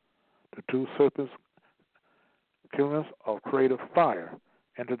 heads, the two serpents' currents of creative fire,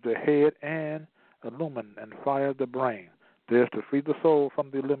 enter the head and illumine and fire the brain. There's to free the soul from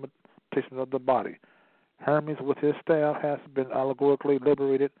the limitation of the body. Hermes, with his staff, has been allegorically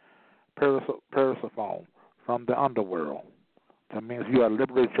liberated Persephone from the underworld. That means you have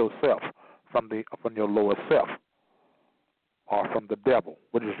liberated yourself from your lower self, or from the devil,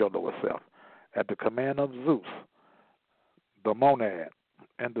 which is your lower self, at the command of Zeus, the monad,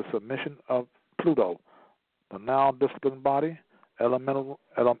 and the submission of Pluto, the now disciplined body, elemental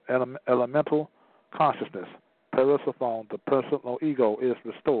consciousness. Persephone, the personal ego, is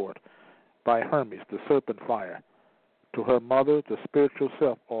restored by Hermes, the serpent fire, to her mother, the spiritual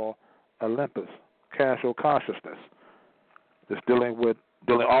self, or Olympus, casual consciousness. It's dealing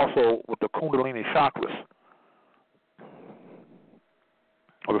also with the Kundalini chakras,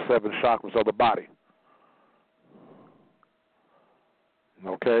 or the 7 chakras of the body.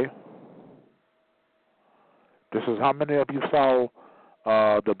 Okay? This is how many of you saw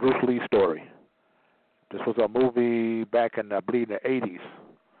the Bruce Lee story? This was a movie back in, I believe, the 80s,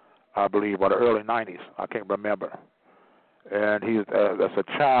 or the early 90s. I can't remember. And he, as a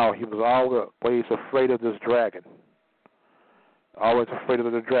child, he was always afraid of this dragon. Always afraid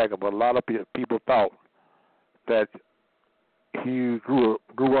of the dragon. But a lot of people thought that he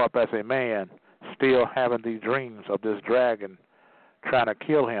grew up as a man, still having these dreams of this dragon trying to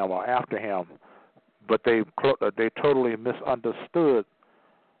kill him or after him. But they totally misunderstood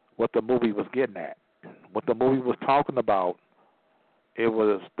what the movie was getting at. What the movie was talking about,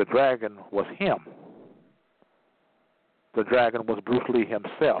 the dragon was him. The dragon was Bruce Lee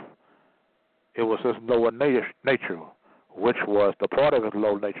himself. It was his lower nature, which was the part of his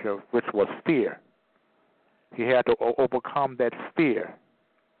lower nature, which was fear. He had to overcome that fear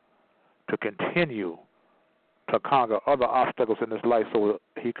to continue to conquer other obstacles in his life so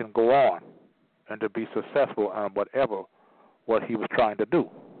he can go on and to be successful on what he was trying to do.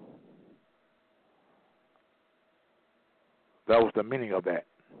 That was the meaning of that.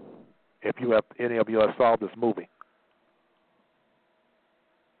 If any of you have saw this movie.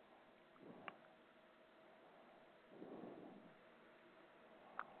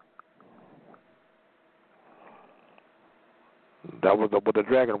 That was what the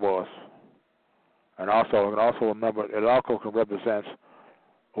dragon was. And also remember, it also represents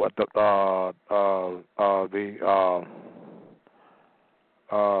what the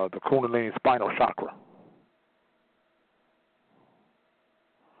Kundalini spinal chakra.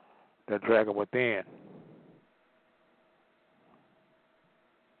 That dragon within.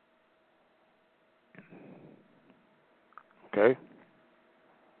 Okay?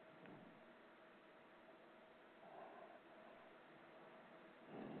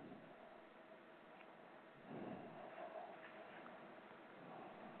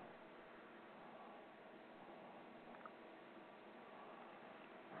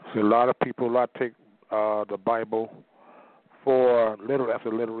 See, a lot of people take the Bible for literal, as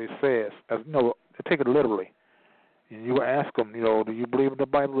it literally says. As they take it literally. And you ask them, do you believe in the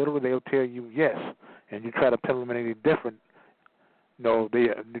Bible literally? They'll tell you yes. And you try to tell them anything different. You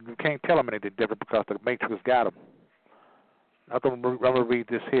can't tell them anything different because the Matrix got them. I'm going to read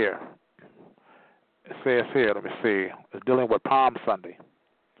this here. It says here, let me see. It's dealing with Palm Sunday.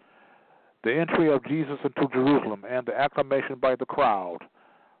 The entry of Jesus into Jerusalem and the acclamation by the crowd,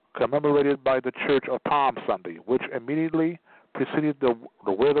 commemorated by the Church of Palm Sunday, which immediately preceded the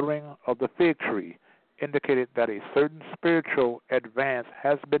withering of the fig tree, indicated that a certain spiritual advance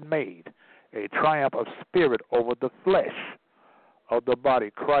has been made, a triumph of spirit over the flesh of the body,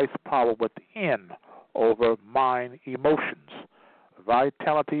 Christ's power within over mind emotions,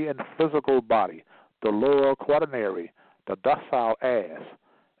 vitality in physical body, the lower quaternary, the docile ass,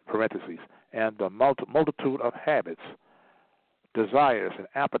 parentheses, and the multitude of habits, desires, and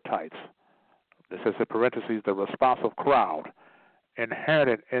appetites, this is in parentheses, the responsive crowd,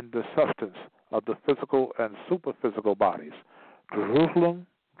 inherent in the substance of the physical and superphysical bodies. Jerusalem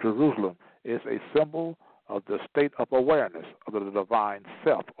is a symbol of the state of awareness of the divine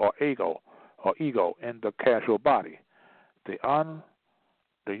self or ego or ego in the casual body. The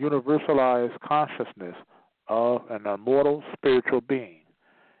universalized consciousness of an immortal spiritual being.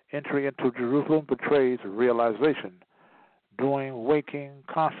 Entry into Jerusalem portrays realization, doing waking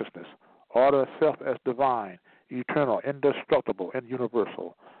consciousness, order self as divine, eternal, indestructible, and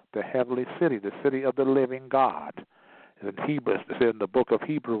universal. The heavenly city, the city of the living God. In Hebrews, it's in the book of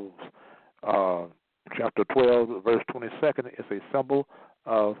Hebrews, chapter 12, verse 22, is a symbol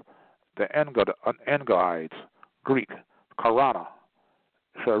of the Angaides, Greek, Karana,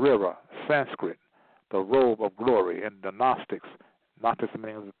 Sharira, Sanskrit, the robe of glory, and the Gnostics. Gnostics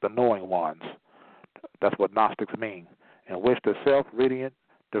means the knowing ones. That's what Gnostics mean. In which the self-radiant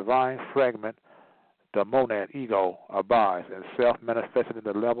divine fragment, the monad ego, abides and self-manifested in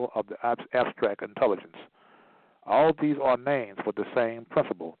the level of the abstract intelligence. All these are names for the same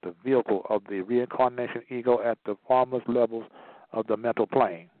principle, the vehicle of the reincarnation ego at the formless levels of the mental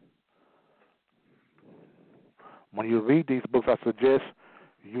plane. When you read these books, I suggest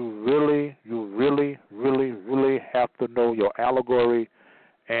you really have to know your allegory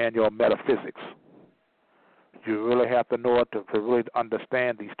and your metaphysics. You really have to know it to really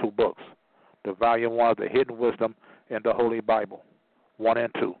understand these two books. The volume 1 of the Hidden Wisdom and the Holy Bible, 1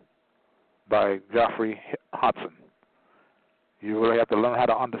 and 2, by Geoffrey Hodson. You really have to learn how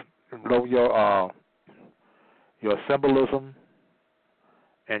to know your symbolism,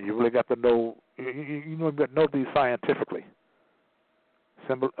 and you really got to know know these scientifically.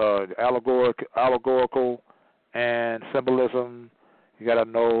 Allegorical and symbolism. You got to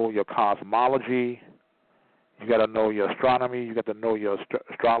know your cosmology. You got to know your astronomy. You got to know your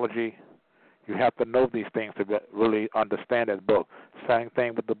astrology. You have to know these things to really understand that book. Same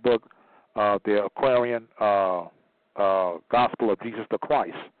thing with the book, the Aquarian Gospel of Jesus the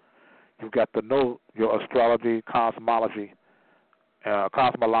Christ. You've got to know your astrology, cosmology,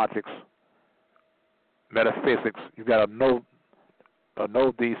 cosmologics, metaphysics. You've got to know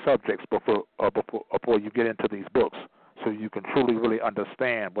these subjects before you get into these books, so you can truly really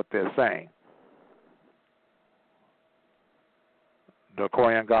understand what they're saying. The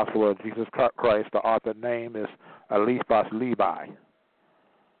Korean Gospel of Jesus Christ, the author name is Eliphas Levi.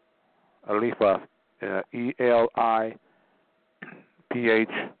 Eliphas, Elipphas,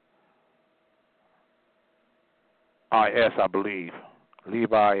 I believe.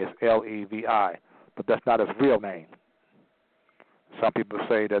 Levi is Levi, but that's not his real name. Some people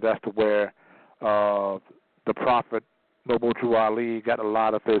say that that's where the prophet Noble Drew Ali got a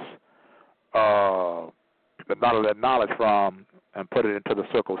lot of his that knowledge from, and put it into the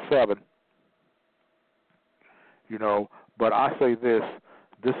Circle 7. But I say this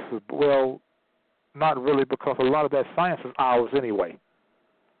is, well, not really, because a lot of that science is ours anyway.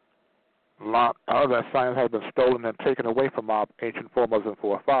 A lot of that science has been stolen and taken away from our ancient foremothers and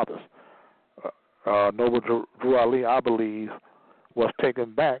forefathers. Noble Drew Ali, I believe, was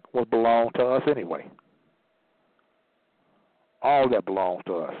taken back what belonged to us anyway. All that belongs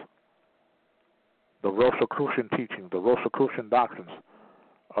to us. The Rosicrucian teachings, the Rosicrucian doctrines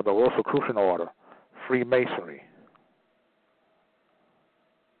of the Rosicrucian order, Freemasonry,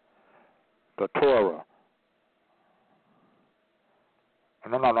 the Torah.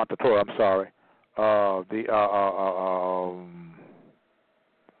 No, not the Torah. I'm sorry. I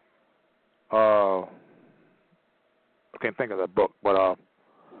can't think of that book, but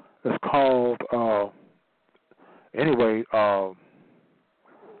it's called anyway.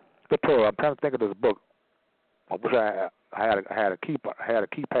 The Torah. I'm trying to think of this book. I wish I had a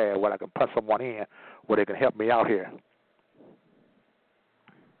keypad where I can put someone in where they can help me out here.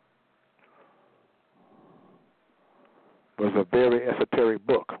 But it's a very esoteric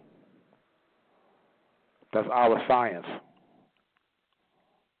book. That's our science.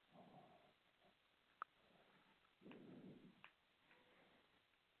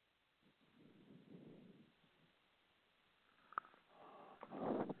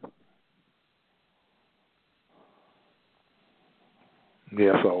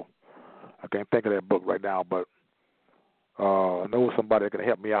 Yeah, so I can't think of that book right now, but I know somebody that can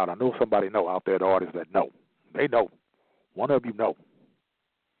help me out. I know somebody out there, the audience, that know. They know. One of you know.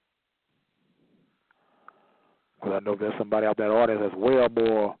 Because I know there's somebody out there in the audience that's way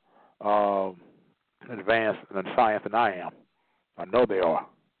more advanced in science than I am. I know they are.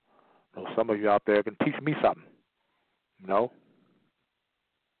 I know some of you out there can teach me something.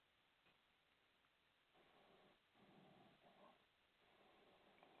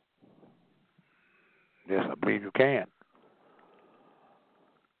 Yes, I believe you can.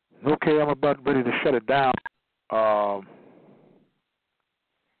 Okay, I'm about ready to shut it down.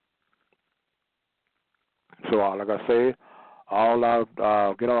 So, like I say, All I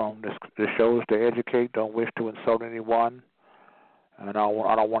get on this show is to educate. Don't wish to insult anyone, and I don't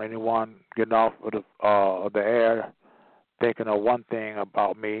want anyone getting off of the air thinking of one thing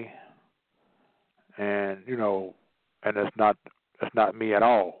about me, and and it's not me at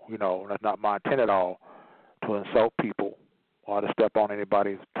all. And it's not my intent at all to insult people or to step on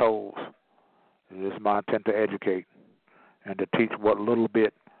anybody's toes. It is my intent to educate and to teach what little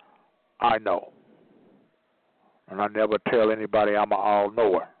bit I know. And I never tell anybody I'm an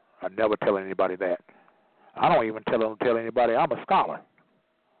all-knower. I never tell anybody that. I don't even tell anybody I'm a scholar.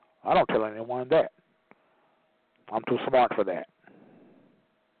 I don't tell anyone that. I'm too smart for that.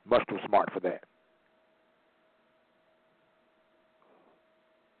 Much too smart for that.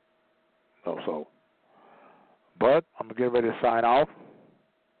 But I'm going to get ready to sign off.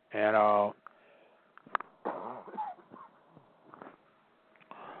 And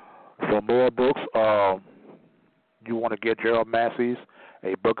for more books, you want to get Gerald Massey's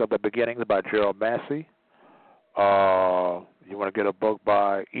A Book of the Beginnings by Gerald Massey. You want to get a book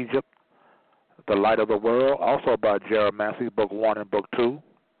by Egypt, The Light of the World, also by Gerald Massey, Book 1 and Book 2.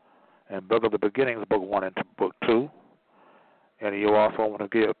 And Book of the Beginnings, Book 1 and Book 2. And you also want to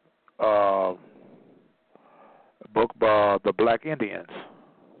get a book by the Black Indians.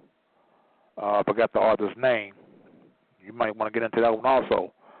 I forgot the author's name. You might want to get into that one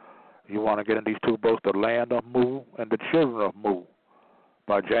also. You want to get in these two books, The Land of Mu and The Children of Mu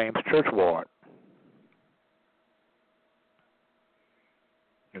by James Churchward.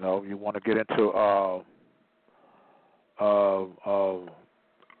 You want to get into a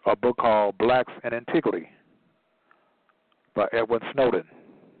book called Blacks and Antiquity by Edwin Snowden.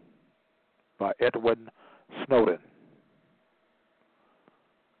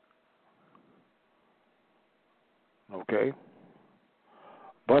 Okay.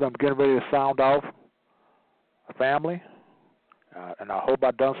 But I'm getting ready to sound off, family, and I hope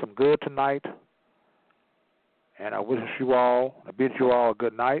I've done some good tonight. And I bid you all a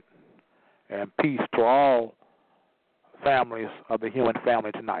good night, and peace to all families of the human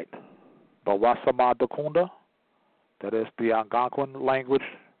family tonight. Bawasama Dakunda, that is the Algonquin language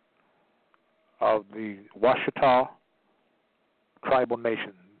of the Washita tribal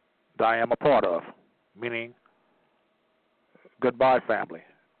nation that I am a part of, meaning goodbye family,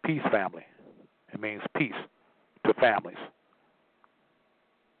 peace family. It means peace to families.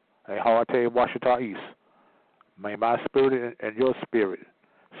 A Hawate Washita East. May my spirit and your spirit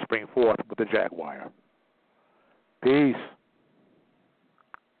spring forth with the jaguar. Peace.